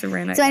speckers. Lisa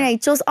Rinna, So anyway,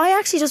 I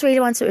actually just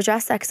really wanted to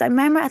address that because I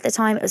remember at the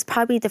time it was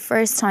probably the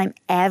first time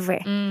ever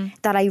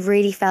that I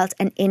really felt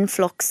an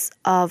influx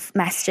of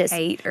messages.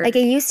 Hater. Like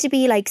it used to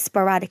be like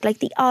sporadic, like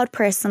the odd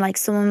person, like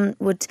someone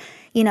would,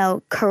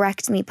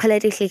 correct me,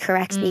 politically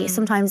correct me.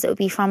 Sometimes it would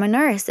be from a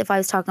nurse if I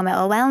was talking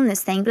about a wellness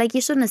thing. But like,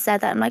 you shouldn't have said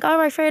that. I'm like, all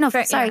right, fair enough.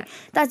 Sorry,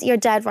 you're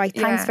dead right.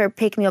 Thanks for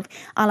picking me up.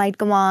 And I'd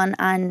go on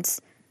and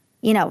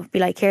be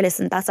like, here,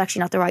 listen, that's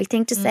actually not the right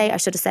thing to say. I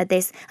should have said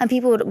this. And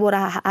people would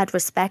have had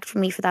respect for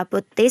me for that.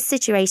 But this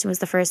situation was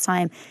the first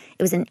time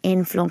it was an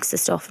influx of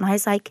stuff. And I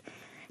was like,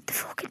 the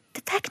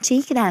fucking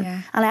cheek of them.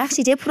 Yeah. And I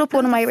actually did put up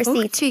one of my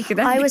receipts. Cheek of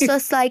them. I was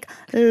just like,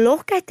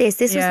 look at this.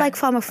 This was like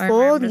from a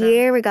full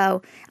year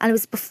ago. And it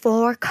was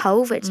before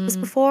COVID. It was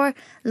before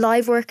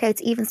live workouts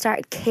even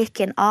started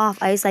kicking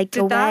off. I was like,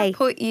 go away. Did that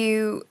put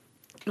you,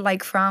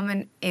 like, from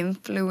an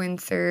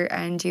influencer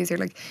end user,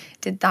 like,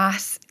 did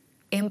that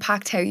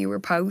impact how you were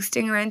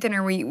posting or anything,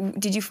 or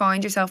did you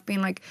find yourself being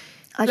like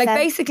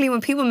basically when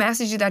people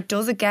message you, that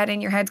does it get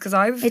in your head? Because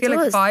I feel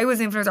like if I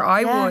was an influencer,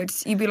 I would.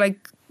 You'd be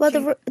like, well,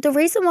 the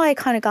reason why I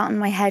kind of got in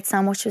my head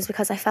so much was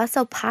because I felt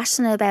so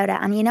passionate about it,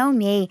 and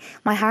me,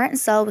 my heart and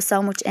soul was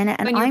so much in it,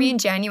 and you're being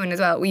genuine as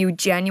well. You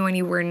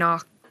genuinely were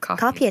not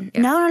copying.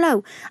 Yeah.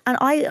 No, and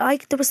I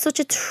there was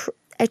such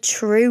a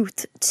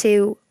truth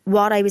to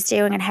what I was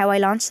doing and how I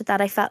launched it that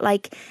I felt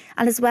like,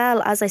 and as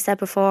well as I said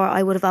before,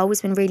 I would have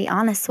always been really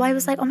honest. So I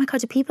was like, oh my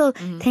God, do people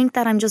think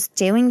that I'm just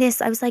doing this?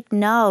 I was like,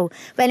 no.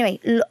 But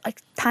anyway,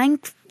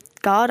 thank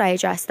God I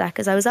addressed that,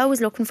 because I was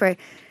always looking for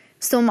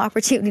some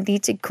opportunity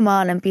to come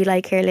on and be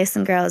like, here,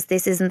 listen girls,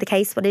 this isn't the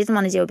case. But I didn't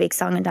want to do a big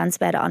song and dance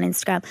about it on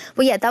Instagram.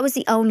 But yeah, that was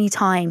the only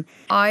time.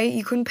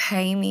 You couldn't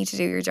pay me to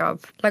do your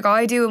job. Like,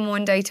 I do a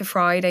Monday to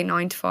Friday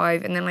 9 to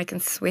 5, and then I can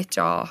switch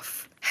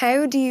off.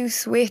 How do you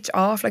switch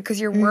off? Like, because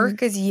your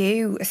work is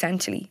you,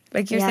 essentially.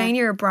 Like, you're saying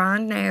you're a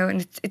brand now,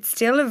 and it's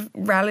still a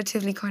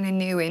relatively kind of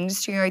new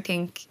industry, I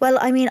think. Well,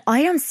 I mean,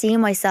 I don't see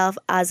myself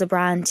as a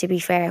brand, to be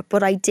fair,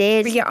 but I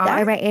did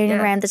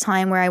around the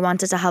time where I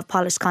wanted to have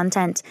polished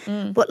content.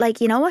 But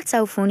like, you know what's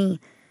so funny?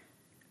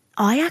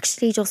 I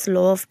actually just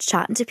loved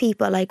chatting to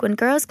people. Like, when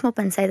girls come up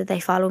and say that they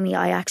follow me,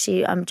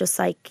 I'm just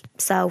like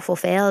so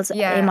fulfilled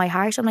in my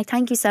heart. I'm like,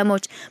 thank you so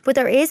much. But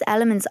there is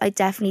elements I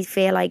definitely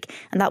feel like,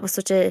 and that was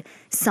such a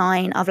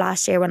sign of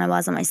last year when I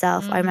wasn't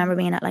myself. I remember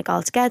being at like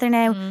All Together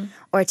now,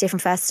 or at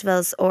different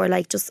festivals, or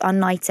like just on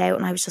nights out,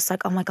 and I was just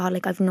like, oh my God,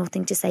 like I've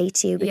nothing to say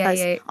to you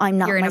because I'm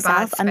not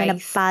myself. I'm in a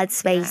bad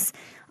space.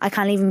 I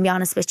can't even be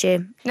honest with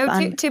you.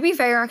 No, to be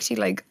fair, actually,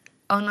 like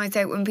on nights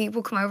out, when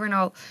people come over and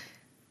all,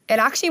 it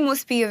actually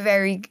must be a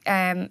very,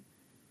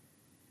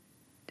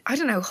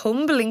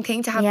 humbling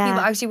thing to have people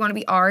actually want to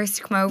be ours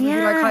to come over and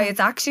be like, hi.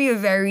 It's actually a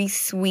very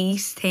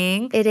sweet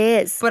thing. It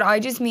is. But I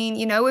just mean,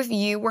 if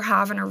you were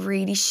having a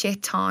really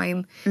shit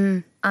time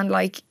and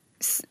like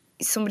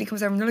somebody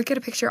comes over and they're like, get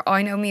a picture,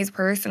 I know me as a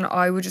person,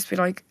 I would just be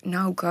like,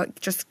 no, God,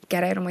 just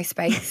get out of my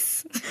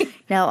space.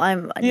 No,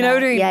 You know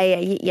what I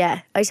mean?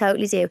 Yeah, I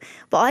totally do.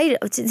 But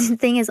the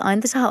thing is, I'm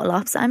the total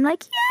opposite. I'm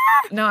like,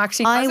 no,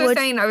 actually, I was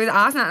asking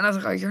that, and I was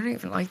like, oh, you're not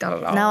even like that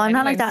at all. No, I'm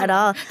not like that at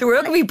all. The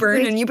world could be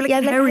burning, you'd be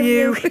like, how are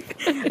you?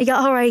 I go,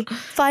 all right,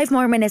 5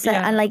 more minutes.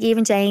 And like,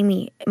 even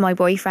Jamie, my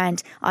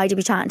boyfriend, I'd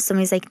be chatting to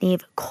somebody who's like,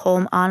 Niamh,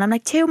 come on. I'm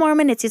like, 2 more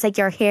minutes. He's like,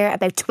 you're here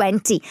about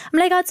 20. I'm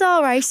like, that's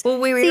all right.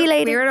 Well, see you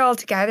later. We were all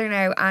together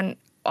now, and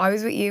I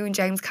was with you and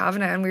James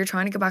Kavanagh, and we were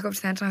trying to go back up to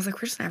the tent, and I was like,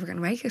 we're just never going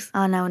to make it.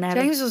 Oh, no, never.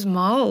 James was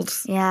mauled.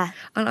 Yeah.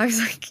 And I was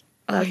like,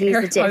 well, he's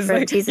a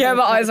different.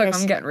 I was like,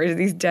 I'm getting rid of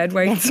these dead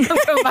weights. I'm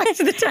going back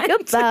to the tent.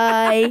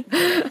 Goodbye.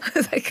 I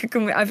was like,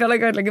 I felt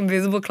like I had like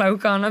invisible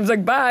cloak on. I was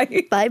like, bye.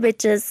 Bye,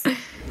 bitches.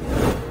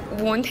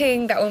 One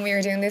thing that when we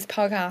were doing this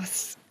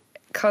podcast,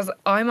 because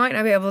I might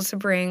not be able to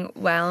bring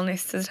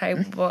wellness to the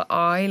table, but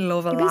I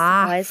love a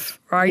laugh.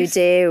 Right? You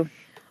do.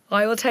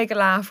 I will take a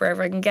laugh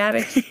wherever I can get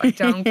it. I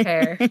don't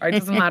care. It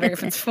doesn't matter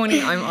if it's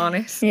funny, I'm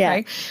honest. Yeah.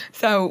 Right?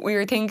 So we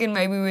were thinking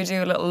maybe we would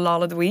do a little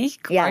lol of the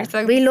week. Yeah. Right?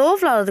 So we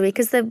love lol of the week,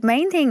 because the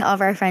main thing of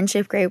our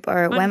friendship group,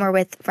 or when we're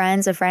with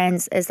friends of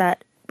friends, is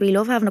that we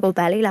love having a good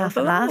belly laugh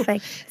and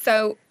laughing.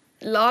 So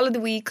lol of the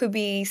week could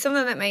be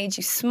something that made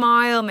you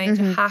smile, made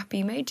you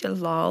happy, made you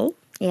lol.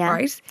 Yeah.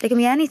 Right? They can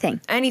be anything.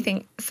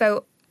 Anything.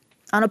 So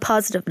on a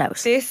positive note.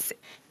 this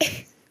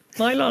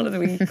my lol of the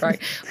week, right?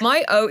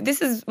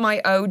 This is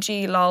my OG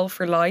lol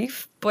for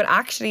life, but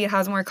actually it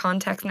has more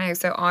context now.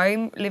 So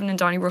I'm living in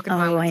Donnybrook at the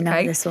moment. Oh, I know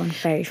okay? this one.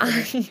 Very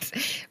funny.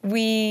 And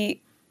we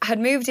had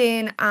moved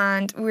in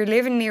and we were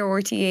living near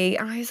RTE,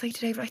 and I was like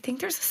to David, I think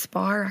there's a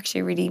spa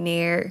actually really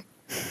near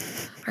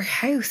our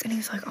house. And he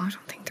was like, oh, I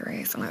don't think there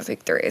is. And I was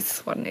like, there is.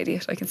 What an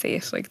idiot. I can see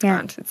it. Like,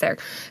 it's there.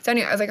 So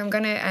anyway, I was like, I'm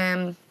going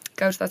to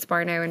go to that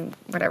spa now and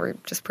whatever,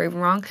 just prove him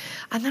wrong.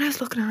 And then I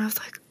was looking and I was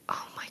like,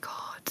 oh my God,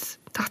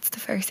 that's the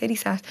Fair City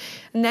set.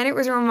 And then it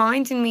was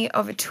reminding me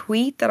of a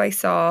tweet that I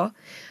saw,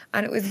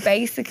 and it was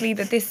basically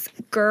that this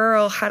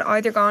girl had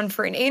either gone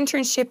for an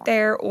internship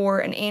there or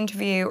an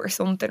interview or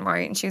something,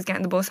 right? And she was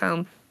getting the bus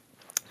home.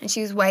 And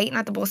she was waiting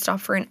at the bus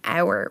stop for an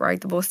hour, right?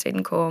 The bus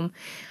didn't come.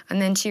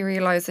 And then she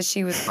realised that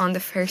she was on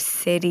the Fair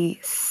City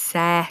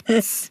set.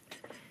 That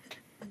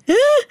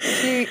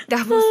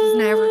bus was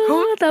never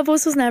coming. That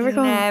bus was never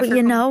coming. But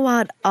you know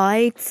what?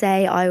 I'd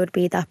say I would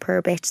be that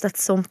poor bitch.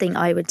 That's something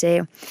I would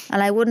do.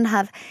 And I wouldn't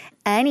have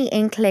any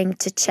inkling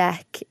to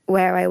check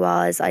where I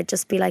was. I'd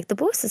just be like, the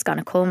bus is going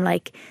to come.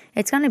 Like,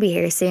 it's going to be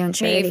here soon,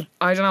 surely. Neve,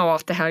 I don't know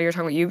what the hell you're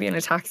talking about. You'd be in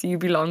a taxi, you'd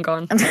be long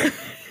gone.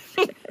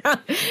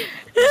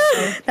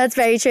 That's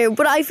very true.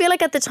 But I feel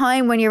like at the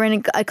time when you're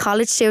in a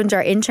college student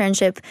or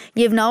internship,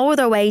 you have no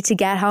other way to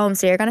get home.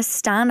 So you're going to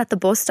stand at the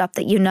bus stop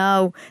that you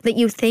know, that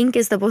you think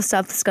is the bus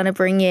stop that's going to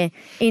bring you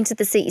into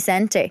the city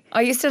centre.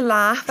 I used to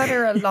laugh at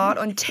her a lot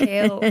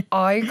until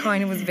I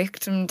kind of was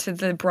victim to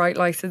the bright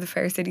lights of the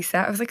Fair City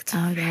set. I was like, it's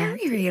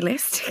very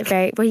realistic.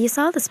 Very, well, you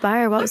saw the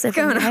spire. What was it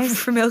going on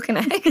for milk and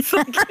eggs?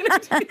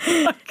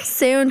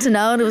 Soon to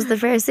know it was the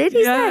Fair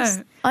City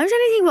set. I'm trying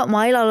to think what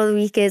my lol of the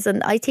week is,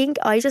 and I think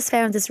I just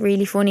found this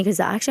really funny because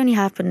it actually only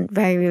happened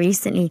very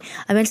recently.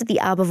 I went to the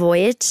ABBA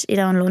Voyage, in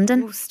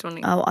London. Oh,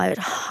 stunning. Oh, I would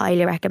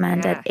highly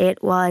recommend it.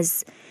 It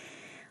was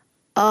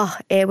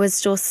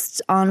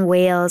just on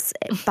wheels,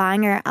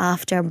 banger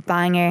after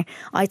banger.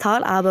 I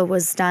thought ABBA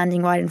was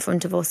standing right in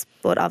front of us,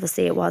 but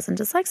obviously it wasn't.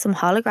 It's like some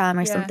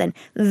hologram or something.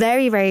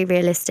 Very, very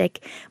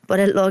realistic, but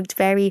it looked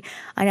very...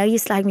 I know you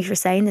slag me for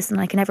saying this and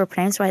I can never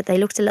pronounce it right. They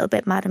looked a little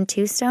bit Madame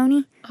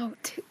Tussauds-y. Oh,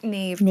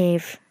 Neve.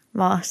 Neve.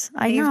 What?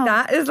 I know.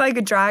 That is like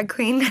a drag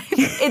queen name.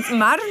 It's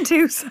Madame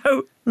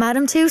Tussauds.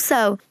 Madame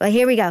Tussauds. Well,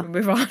 here we go.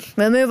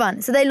 We'll move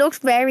on. So they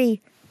looked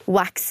very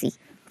waxy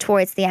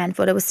towards the end,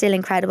 but it was still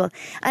incredible.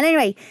 And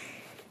anyway,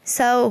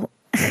 so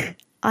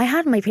I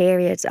had my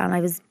period and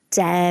I was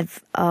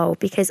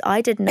because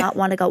I did not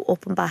want to go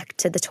up and back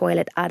to the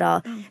toilet at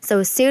all. So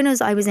as soon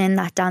as I was in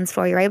that dance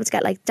floor, you're able to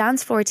get like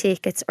dance floor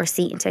tickets or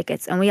seating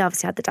tickets, and we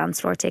obviously had the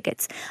dance floor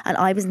tickets, and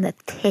I was in the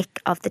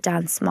thick of the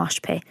dance mosh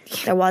pit.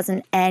 There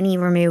wasn't any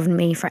removing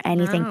me for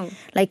anything. No.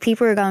 Like,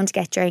 people were going to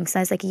get drinks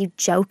and I was like, are you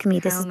joking me?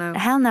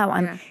 Hell no.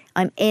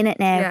 I'm in it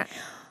now.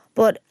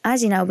 But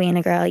as you know, being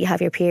a girl, you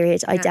have your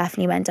period. I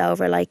definitely went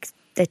over like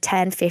the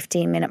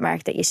 10-15 minute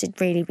mark that you should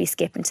really be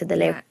skipping to the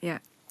loo.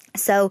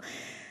 So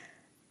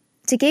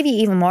to give you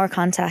even more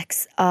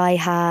context, I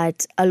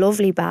had a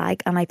lovely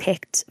bag and I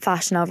picked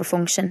fashion over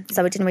function.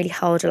 So I didn't really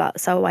hold a lot.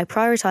 So I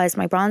prioritised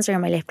my bronzer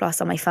and my lip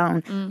gloss on my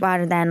phone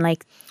rather than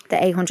like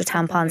the 800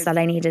 tampons that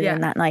I needed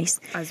in that night.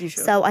 As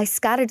usual. So I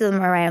scattered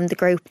them around the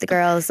group, the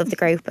girls of the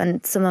group,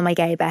 and some of my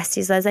gay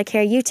besties. I was like,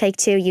 here, you take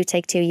two, you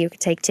take two, you could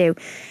take two.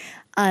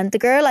 And the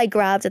girl I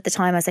grabbed at the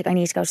time, I was like, I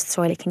need to go to the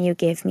toilet. Can you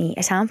give me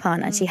a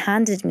tampon? And she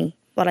handed me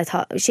a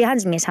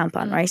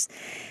tampon, right?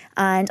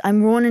 And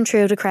I'm running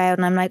through the crowd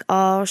and I'm like,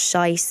 oh,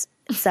 shite.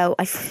 So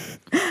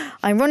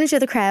I'm running through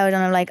the crowd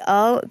and I'm like,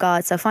 oh,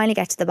 God. So I finally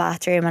get to the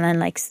bathroom and I'm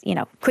like,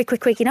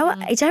 quick. You know what?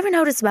 Did you ever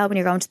notice about when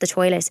you're going to the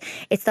toilet?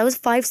 It's those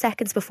 5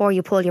 seconds before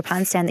you pull your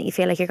pants down that you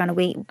feel like you're going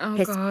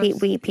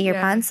to pee your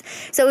pants.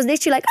 So it was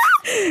literally like,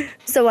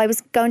 so I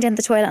was going down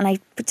the toilet and I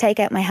take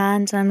out my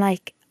hand and I'm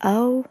like,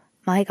 oh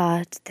my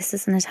God, this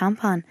isn't a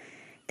tampon.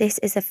 This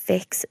is a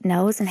Vicks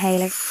nose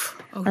inhaler.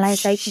 And I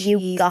was like,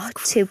 you got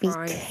to be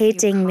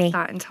kidding me. You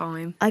caught that in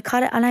time. I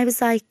caught it and I was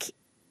like,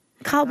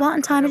 caught what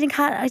in time?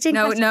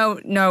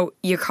 No,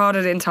 you caught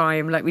it in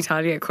time. Let me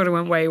tell you, it could have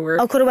went way worse.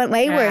 Oh, could have went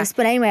way worse.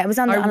 But anyway, I was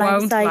on the... I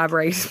won't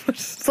elaborate.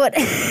 But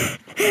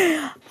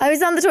I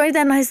was on the toilet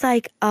then and I was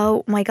like,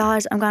 oh my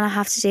God, I'm going to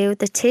have to do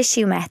the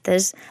tissue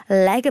method,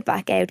 leg it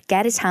back out,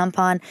 get a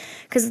tampon,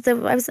 because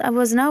I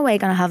was no way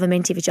going to have a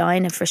minty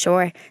vagina for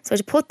sure. So I had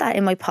to put that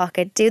in my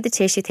pocket, do the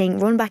tissue thing,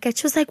 run back out.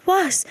 She was like,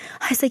 what?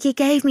 I was like, you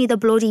gave me the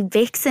bloody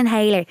Vicks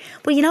inhaler.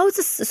 But you know,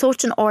 it's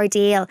such an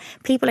ordeal.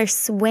 People are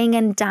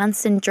swinging,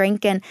 dancing,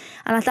 drinking.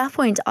 And at that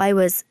point, I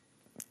was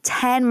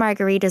 10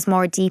 margaritas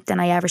more deep than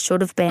I ever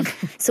should have been.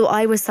 So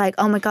I was like,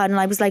 oh my God. And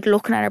I was like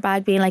looking at her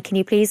bag being like, can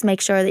you please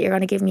make sure that you're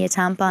going to give me a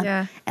tampon?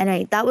 Yeah.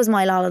 Anyway, that was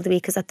my lol of the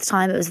week because at the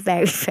time it was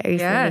very, very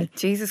funny.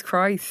 Jesus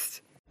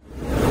Christ.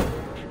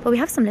 But we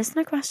have some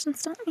listener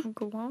questions, don't we?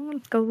 Go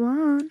on. Go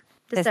on.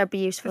 This is our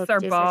beautiful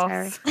producer,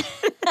 boss.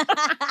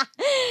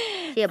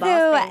 Be a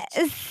boss,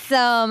 So,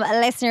 some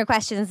listener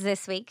questions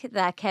this week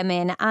that came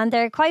in, and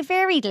they're quite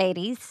varied,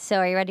 ladies. So,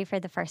 are you ready for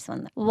the first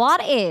one?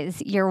 What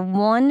is your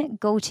one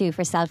go-to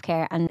for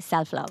self-care and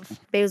self-love?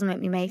 Boozing with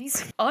me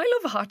mates. I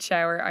love a hot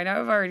shower. I know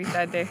I've already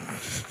said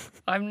this.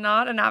 I'm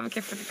not an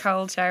advocate for the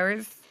cold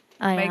showers.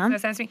 I Makes am. no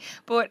sense to me.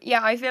 But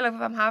yeah, I feel like if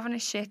I'm having a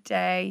shit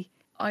day,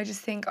 I just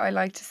think I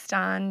like to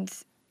stand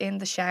in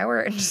the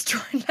shower and just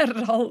try and let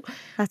it all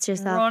That's your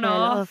run self-care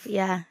off. love.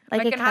 Yeah.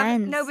 Like a and have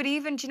cleanse. no, but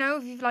even, do you know,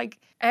 if you've like,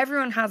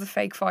 everyone has a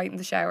fake fight in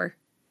the shower.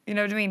 You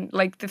know what I mean?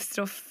 Like the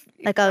stuff,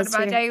 That you've goes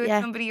had a bad through, day with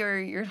yeah. somebody, or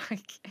you're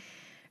like,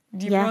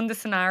 you Yeah. run the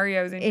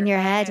scenarios in your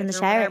head in the or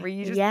shower. whatever.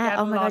 You just Yeah. get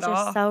Oh a my lot God, you're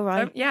off. so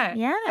right. Yeah.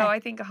 Yeah. So I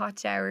think a hot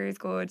shower is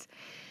good.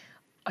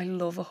 I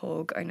love a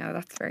hug. I know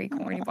that's very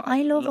corny, but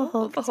I love a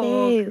hug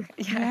too.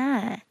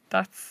 Yeah.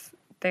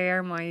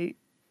 They're my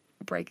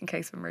break in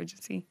case of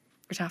emergency,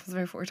 which happens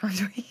about 4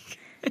 times a week.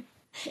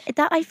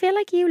 That I feel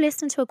like you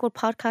listen to a good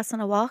podcast on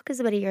a walk is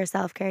a bit of your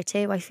self-care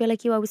too. I feel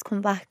like you always come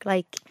back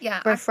like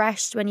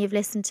refreshed when you've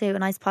listened to a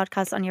nice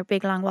podcast on your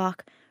big long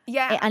walk.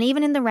 Yeah. And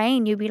even in the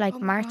rain, you'd be like Oh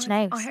my marching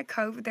God. out. I had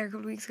COVID there a couple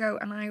of weeks ago,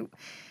 and I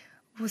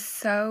was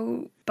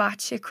so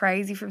batshit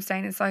crazy from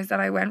staying inside that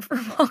I went for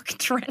a walk in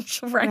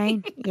torrential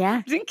rain.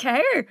 Yeah. I didn't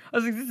care. I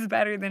was like, this is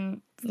better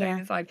than staying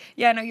inside.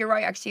 Yeah, no, you're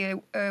right. Actually,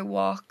 a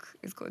walk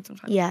is good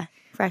sometimes. Yeah.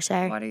 Fresh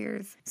air. What are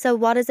yours? So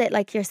what is it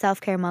like your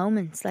self-care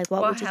moments? Like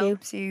what would you do?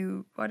 helps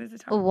you? What is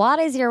it? What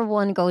is your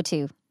one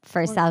go-to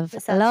for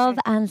self-love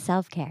and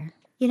self-care?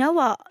 You know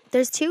what?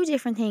 There's 2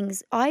 different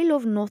things. I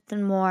love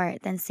nothing more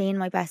than seeing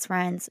my best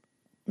friends,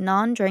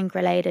 non-drink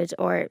related,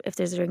 or if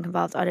there's a drink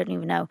involved, I don't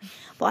even know.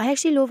 But I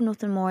actually love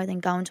nothing more than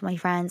going to my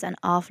friends and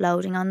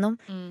offloading on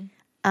them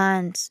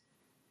and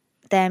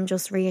them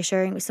just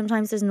reassuring.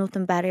 Sometimes there's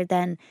nothing better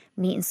than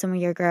meeting some of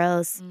your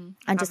girls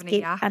and just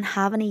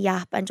having a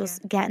yap and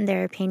just getting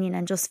their opinion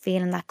and just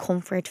feeling that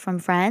comfort from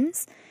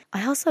friends.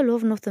 I also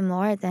love nothing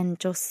more than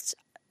just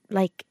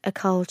like a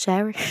cold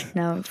shower.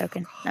 No, I'm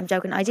joking. I'm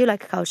joking. I do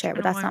like a cold shower,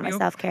 but that's not my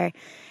self-care.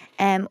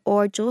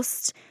 Or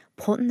just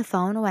putting the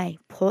phone away,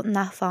 putting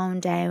that phone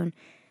down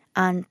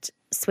and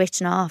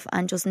switching off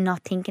and just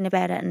not thinking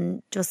about it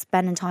and just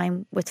spending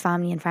time with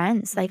family and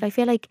friends. Like I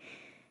feel like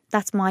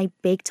that's my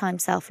big time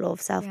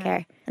self-love,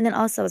 self-care. And then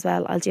also as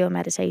well, I'll do a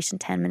meditation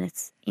 10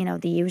 minutes, you know,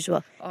 the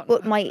usual.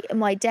 But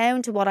my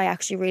down to what I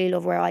actually really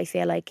love, where I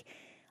feel like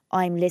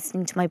I'm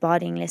listening to my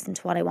body and listening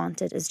to what I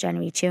wanted, is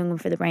generally chewing gum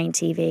for the brain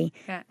TV,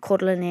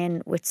 cuddling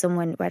in with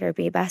someone, whether it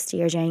be a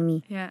bestie or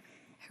Jamie. Yeah.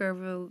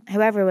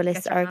 Whoever will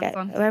listen or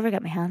whoever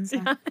get my hands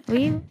on.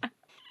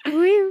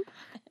 Woo.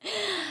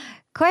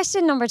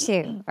 Question number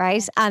 2,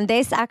 right? And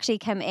this actually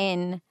came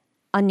in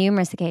on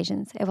numerous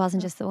occasions. It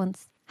wasn't just the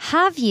once.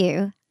 Have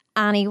you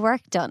any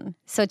work done?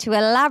 So to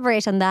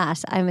elaborate on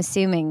that, I'm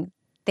assuming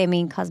they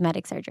mean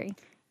cosmetic surgery.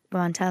 Go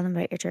on, tell them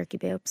about your turkey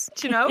boobs.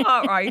 Do you know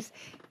what, right?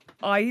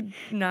 I do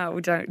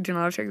not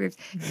have turkey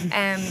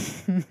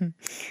boobs.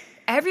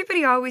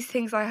 Everybody always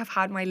thinks I have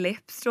had my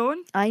lips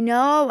done. I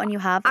know, and you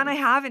haven't. And I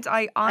haven't.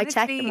 I honestly...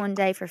 I checked them one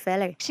day for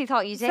filler. She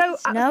thought you did.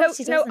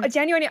 She doesn't.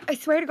 Genuinely, I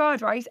swear to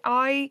God, right?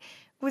 I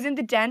was in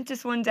the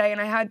dentist one day and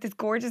I had this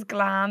gorgeous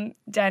glam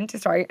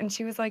dentist, right? And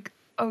she was like,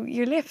 oh,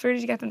 your lips, where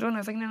did you get them done? I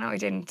was like, no, I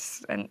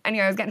didn't. And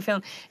anyway, I was getting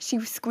filmed. She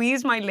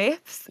squeezed my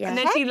lips and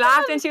then she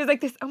laughed and she was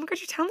like this, oh my God,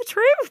 you're telling the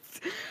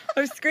truth.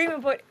 I was screaming,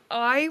 but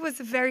I was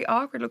a very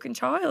awkward looking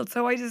child,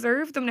 so I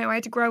deserved them now. I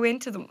had to grow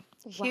into them.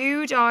 Wow.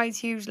 Huge eyes,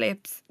 huge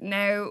lips.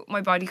 Now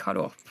my body caught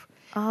up.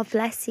 Oh,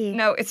 bless you.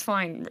 No, it's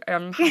fine.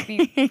 I'm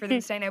happy for them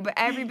to stay now. But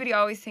everybody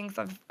always thinks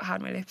I've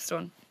had my lips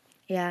done.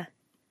 Yeah.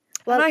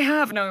 Well, and I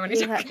have. No, I'm only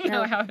joking.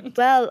 No, I haven't.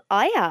 Well,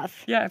 I have.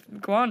 Yeah,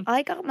 go on.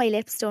 I got my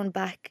lips done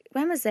back.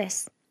 When was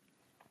this?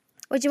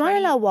 Well, do you want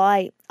to know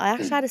why? I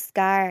actually had a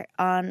scar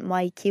on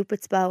my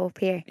Cupid's bow up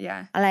here.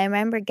 Yeah. And I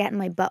remember getting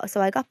my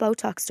so I got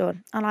Botox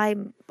done. And I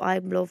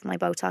love my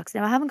Botox.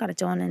 Now, I haven't got it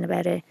done in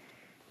about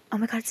oh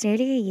my God, it's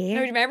nearly a year.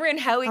 No, remember in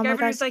Hell Week,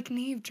 everyone's like,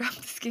 Neve, drop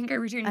the skincare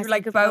routine. You're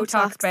like,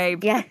 Botox,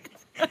 babe. Yeah.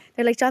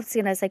 They're like, drop the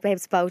skin. I was like, babe,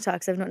 it's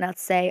Botox. I have nothing else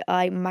to say.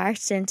 I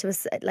marched into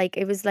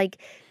it was like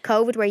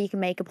COVID where you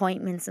can make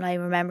appointments. And I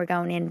remember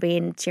going in,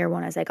 being tier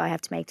 1. I was like, I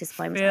have to make this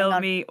appointment.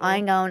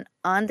 I'm going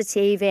on the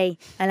TV.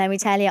 And let me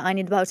tell you, I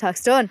need the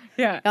Botox done.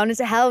 Yeah. Going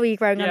into Hell Week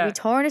where I'm going to be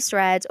torn to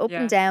shreds, up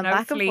and down,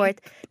 back and forth.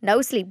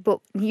 No sleep. But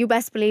you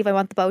best believe I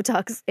want the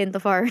Botox in the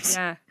forehead.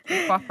 Yeah.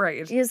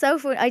 Cooperated. You're so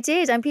funny. I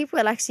did. And people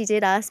actually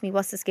did ask me,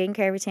 what's the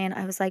skincare routine?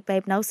 I was like,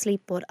 babe, no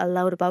sleep, but a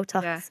load of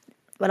Botox. Yeah.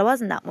 Well, it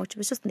wasn't that much. It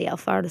was just in the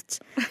alphabet.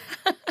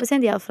 It was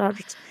in the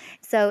alphabet.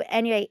 So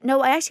anyway,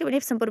 no, I actually went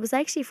Ipsum, but it was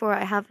actually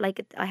I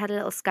had a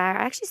little scar.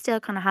 I actually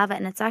still kind of have it,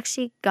 and it's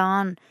actually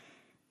gone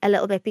a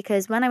little bit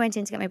because when I went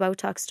in to get my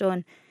Botox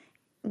done,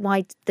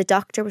 the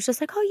doctor was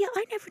just like, oh yeah,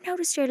 I never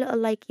noticed your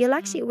little you'll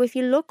actually if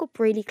you look up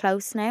really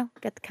close now,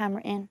 get the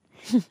camera in,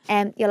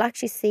 you'll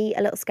actually see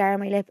a little scar on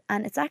my lip,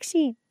 and it's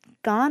actually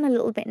gone a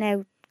little bit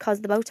now because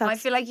of the Botox. I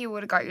feel like you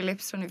would have got your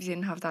lips done if you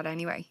didn't have that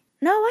anyway.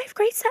 No, I have a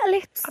great set of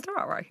lips. Oh, they're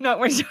all right. No,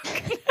 we're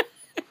joking.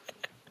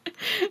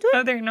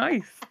 No, they're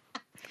nice.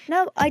 No,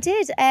 I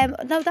did.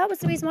 No, that was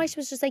the reason why she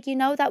was just like,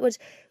 that would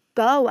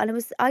go. And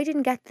I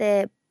didn't get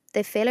the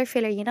filler.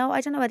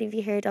 I don't know whether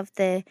you heard of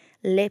the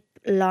lip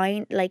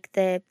line, like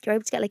you're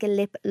able to get like a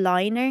lip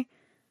liner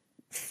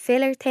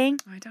filler thing.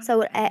 I don't so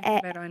know anything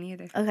about any of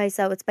this. Okay,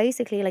 so it's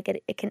basically like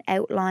it can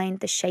outline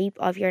the shape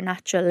of your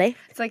natural lip.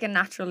 It's like a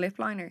natural lip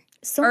liner.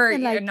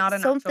 Something or like not a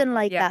something natural,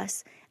 like yeah.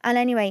 that. And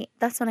anyway,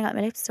 that's when I got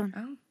my lips done.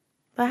 Oh.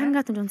 But I haven't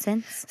got them done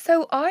since.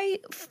 So I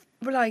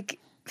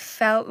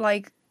felt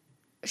like,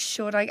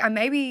 should I? And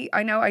maybe,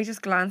 I know I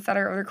just glanced at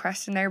our other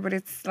question there, but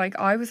it's like,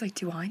 I was like,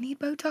 do I need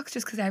Botox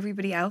just because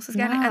everybody else is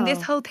getting it? And this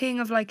No. whole thing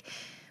of like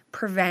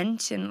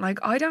prevention, like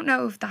I don't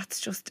know if that's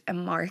just a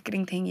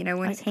marketing thing, when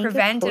I it's think it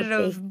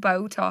preventative could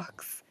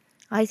Botox.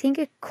 I think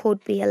it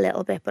could be a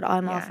little bit, but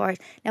I'm all Yeah. for it.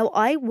 Now,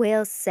 I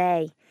will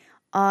say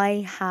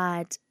I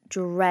had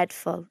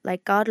dreadful,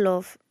 like God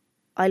love,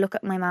 I look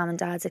at my mum and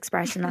dad's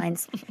expression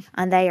lines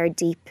and they are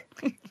deep.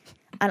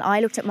 And I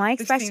looked at my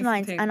expression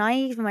lines something. and I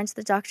even went to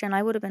the doctor and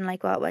I would have been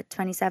like, what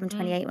 27,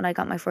 28 when I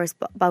got my first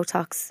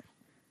Botox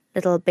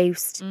little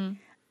boost.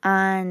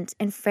 And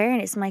in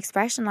fairness, my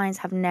expression lines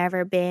have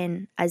never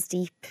been as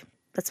deep.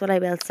 That's what I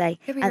will say.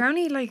 Yeah, but you're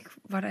only like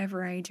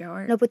whatever age you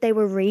are. No, but they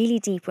were really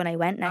deep when I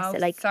went next. Oh,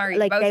 Like, sorry,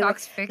 like they were,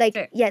 Botox fixed like,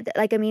 it. yeah,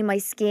 like I mean, my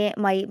skin,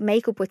 my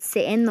makeup would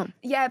sit in them.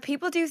 Yeah,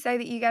 people do say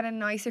that you get a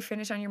nicer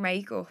finish on your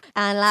makeup.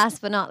 And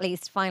last but not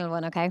least, final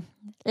one, okay?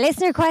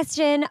 Listener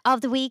question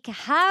of the week.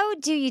 How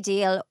do you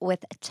deal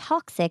with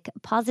toxic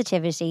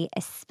positivity,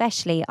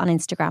 especially on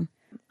Instagram?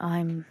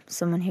 I'm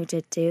someone who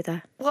did do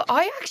that. Well,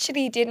 I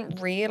actually didn't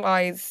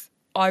realise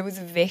I was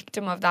a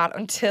victim of that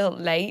until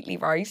lately,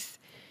 right?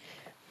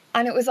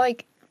 And it was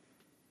like,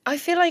 I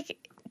feel like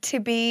to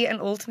be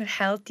an ultimate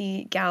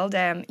healthy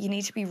galdem, you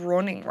need to be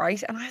running,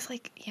 right? And I was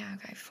like, yeah,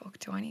 okay, fuck,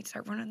 do I need to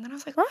start running? And then I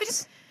was like,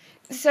 What?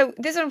 So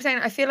this is what I'm saying.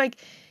 I feel like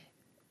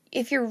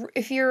if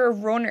you're a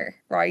runner,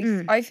 right?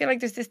 I feel like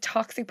there's this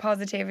toxic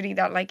positivity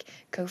that like,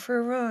 go for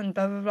a run,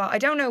 blah, blah, blah. I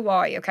don't know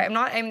why, okay? I'm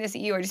not aiming this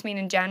at you. I just mean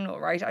in general,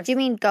 right? Do you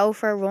mean go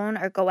for a run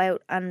or go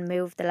out and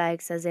move the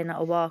legs as in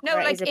a walk? No,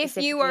 or like is it if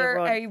you specifically are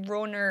run? a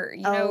runner,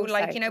 Oh,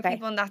 sorry, okay.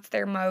 people and that's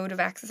their mode of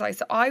exercise.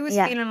 So I was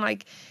Yeah. feeling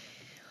like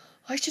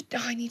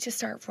I need to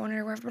start running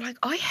or whatever. But like,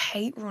 I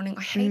hate running.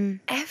 I hate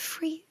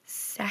every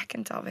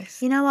second of it.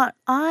 You know what?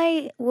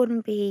 I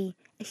wouldn't be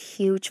a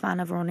huge fan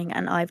of running,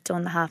 and I've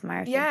done the half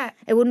marathon. Yeah.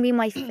 It wouldn't be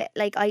my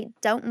like. I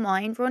don't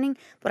mind running,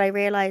 but I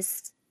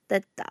realised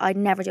that I'd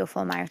never do a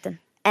full marathon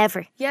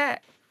ever. Yeah.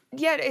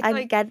 Yeah, it's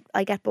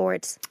I get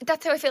bored.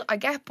 that's how I feel. I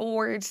get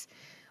bored.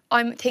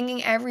 I'm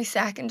thinking every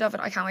second of it,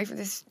 I can't wait for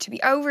this to be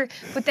over.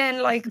 But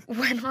then, like,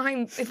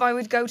 if I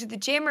would go to the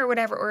gym or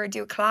whatever, or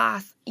do a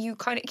class, you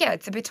kind of,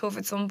 it's a bit tough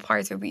at some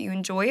parts of it, but you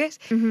enjoy it.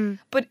 Mm-hmm.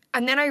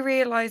 And then I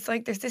realised,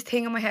 like, there's this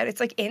thing in my head,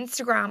 it's like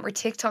Instagram or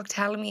TikTok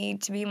telling me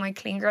to be in my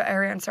clean girl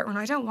area and start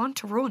running. I don't want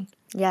to run.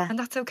 Yeah. And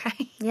that's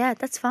okay. Yeah,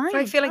 that's fine. So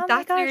I feel like Oh my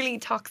that's gosh. nearly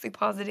toxic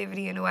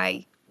positivity in a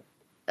way.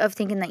 Of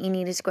thinking that you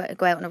needed to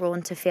go out on a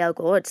run to feel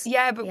good.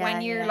 Yeah, but when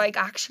Yeah, you're yeah. like,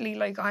 actually,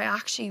 like, I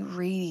actually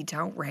really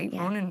don't rate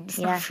running. It's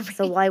Yeah, not for me.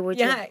 so why would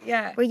you?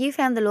 Yeah. Where you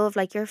found the love,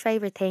 like your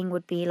favourite thing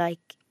would be like,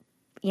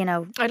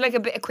 I'd like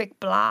a quick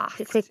blast.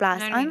 a quick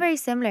blast. You know what I I'm mean? very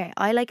similar.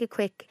 I like a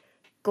quick,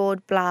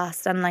 good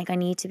blast, and like I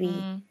need to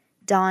be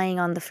dying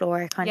on the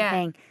floor kind of Yeah.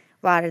 thing,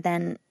 rather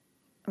than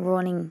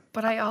running.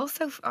 But I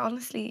also,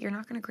 honestly, you're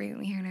not going to agree with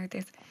me here now.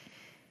 This,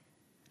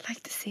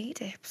 like the sea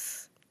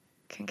dips,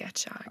 can get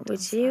shagged.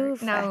 Would you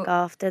feck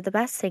off? They're the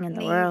best thing in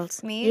the Niamh, world.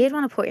 Niamh. You'd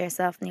want to put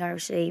yourself in the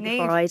Irish Sea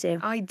before I do.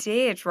 I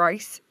did,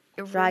 right?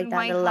 It Drag ruined that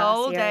my little lass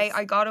whole of day. yours.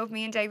 I got up,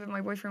 me and David,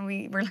 my boyfriend,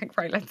 we were like,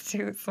 right, let's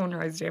do a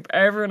sunrise dip.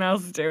 Everyone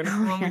else is doing it.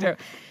 Come on, we do it.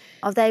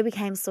 Oh, they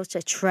became such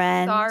a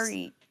trend.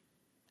 Sorry.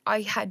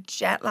 I had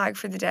jet lag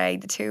for the day.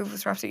 The two of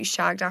us were absolutely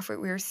shagged after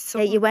it. We were so...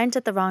 Yeah, you went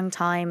at the wrong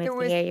time of There the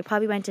was- year. You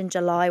probably went in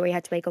July where you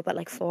had to wake up at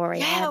like 4 a.m.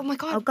 Yeah, oh my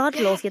God, Oh, God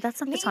yeah. love you.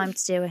 That's not the Niamh. time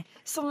to do it.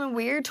 Something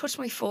weird touched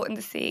my foot in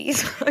the sea.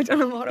 I don't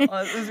know what it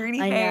was. It was really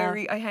I know.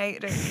 hairy. I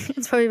hated it.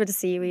 It's probably with the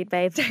seaweed,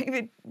 babe.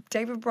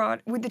 David brought,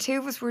 with the two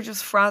of us were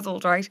just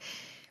frazzled, right?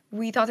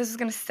 We thought this was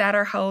going to set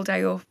our whole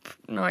day up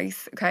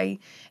nice, okay?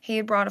 He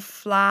had brought a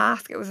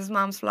flask. It was his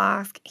mum's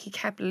flask. He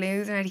kept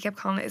losing it. He kept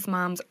calling it his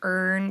mum's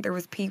urn. There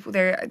was people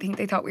there. I think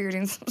they thought we were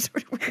doing some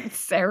sort of weird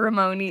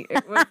ceremony.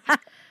 It was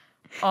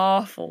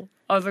awful.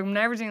 I was like, I'm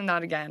never doing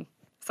that again.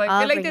 So I I'll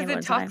feel like bring you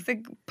there's a one time.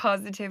 toxic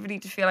positivity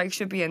to feel like I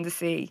should be in the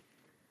sea.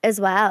 As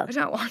well. I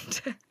don't want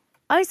to.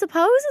 I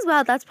suppose as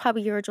well, that's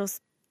probably your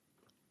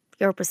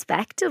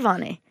perspective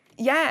on it.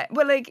 Yeah,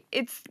 well, like,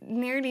 it's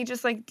nearly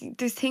just like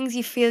there's things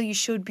you feel you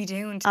should be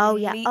doing to Oh,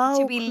 be, yeah. to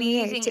Oh, be come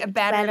here, leading to a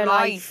better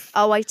life.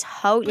 Oh, I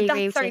totally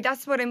agree with you.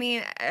 That's what I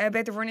mean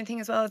about the running thing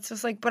as well. It's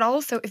just like, but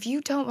also, if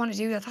you don't want to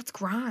do that, that's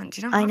grand.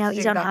 You don't have I know, to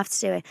you do don't that. have to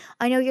do it.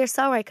 I know, you're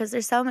so right, because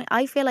there's so many.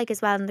 I feel like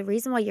as well, and the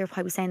reason why you're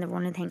probably saying the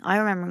running thing, I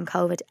remember in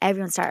COVID,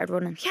 everyone started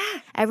running. Yeah.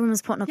 Everyone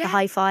was putting up the Yeah.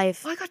 high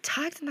five. I got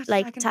tagged in that.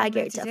 Like, second tag time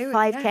I your had to do it,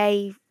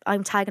 5K,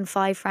 I'm tagging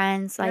 5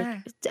 friends. Like,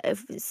 Yeah.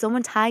 if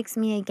someone tags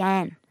me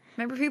again,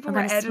 Remember people I'm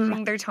were gonna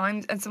editing their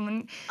times and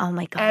someone Oh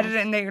my God. edited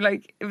it and they were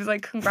like, it was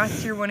like, congrats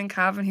to your one in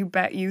Cavan who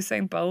bet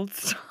Usain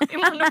Bolt's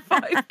time on a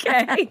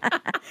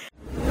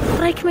 5k.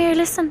 Right, come here,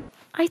 listen.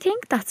 I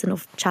think that's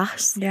enough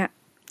chat. Yeah.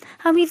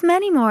 And we've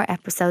many more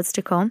episodes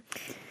to come.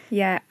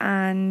 Yeah,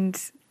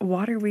 and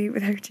what are we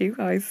without you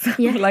guys?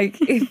 Yeah. Like,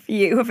 if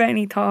you have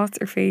any thoughts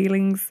or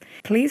feelings,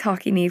 please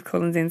hockey Niamh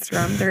Cullen's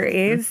Instagram. There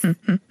is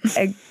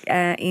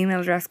a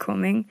email address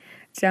coming.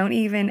 Don't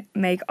even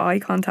make eye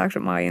contact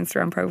with my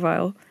Instagram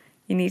profile.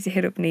 You need to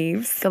hit up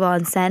Niamh's. Go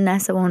on, send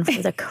Nessa one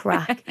for the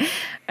crack.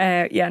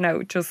 Yeah,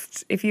 no,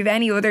 just if you have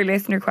any other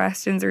listener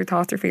questions or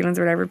thoughts or feelings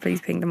or whatever, please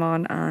ping them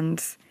on.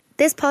 And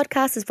This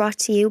podcast is brought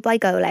to you by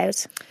Go Loud.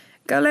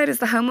 Go Loud is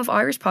the home of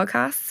Irish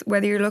podcasts.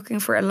 Whether you're looking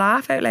for a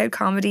laugh out loud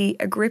comedy,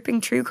 a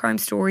gripping true crime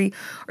story,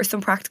 or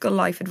some practical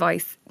life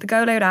advice, the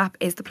Go Loud app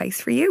is the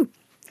place for you.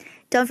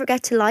 Don't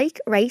forget to like,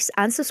 rate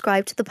and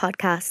subscribe to the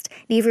podcast.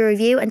 Leave a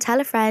review and tell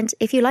a friend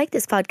if you like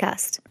this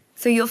podcast.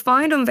 So you'll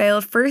find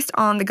Unveiled first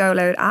on the Go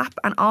Loud app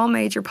and all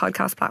major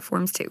podcast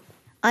platforms too.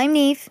 I'm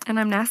Niamh, And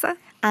I'm Nessa.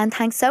 and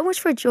thanks so much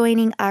for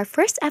joining our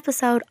first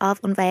episode of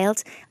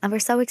Unveiled. And we're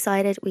so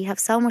excited. We have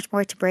so much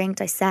more to bring,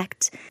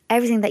 dissect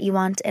everything that you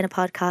want in a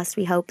podcast,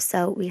 we hope.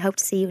 So we hope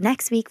to see you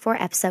next week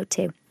for episode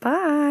 2.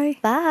 Bye.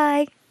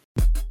 Bye.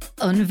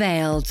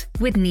 Unveiled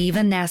with Niamh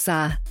and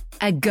Nessa,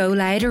 a Go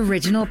Loud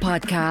original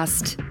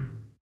podcast.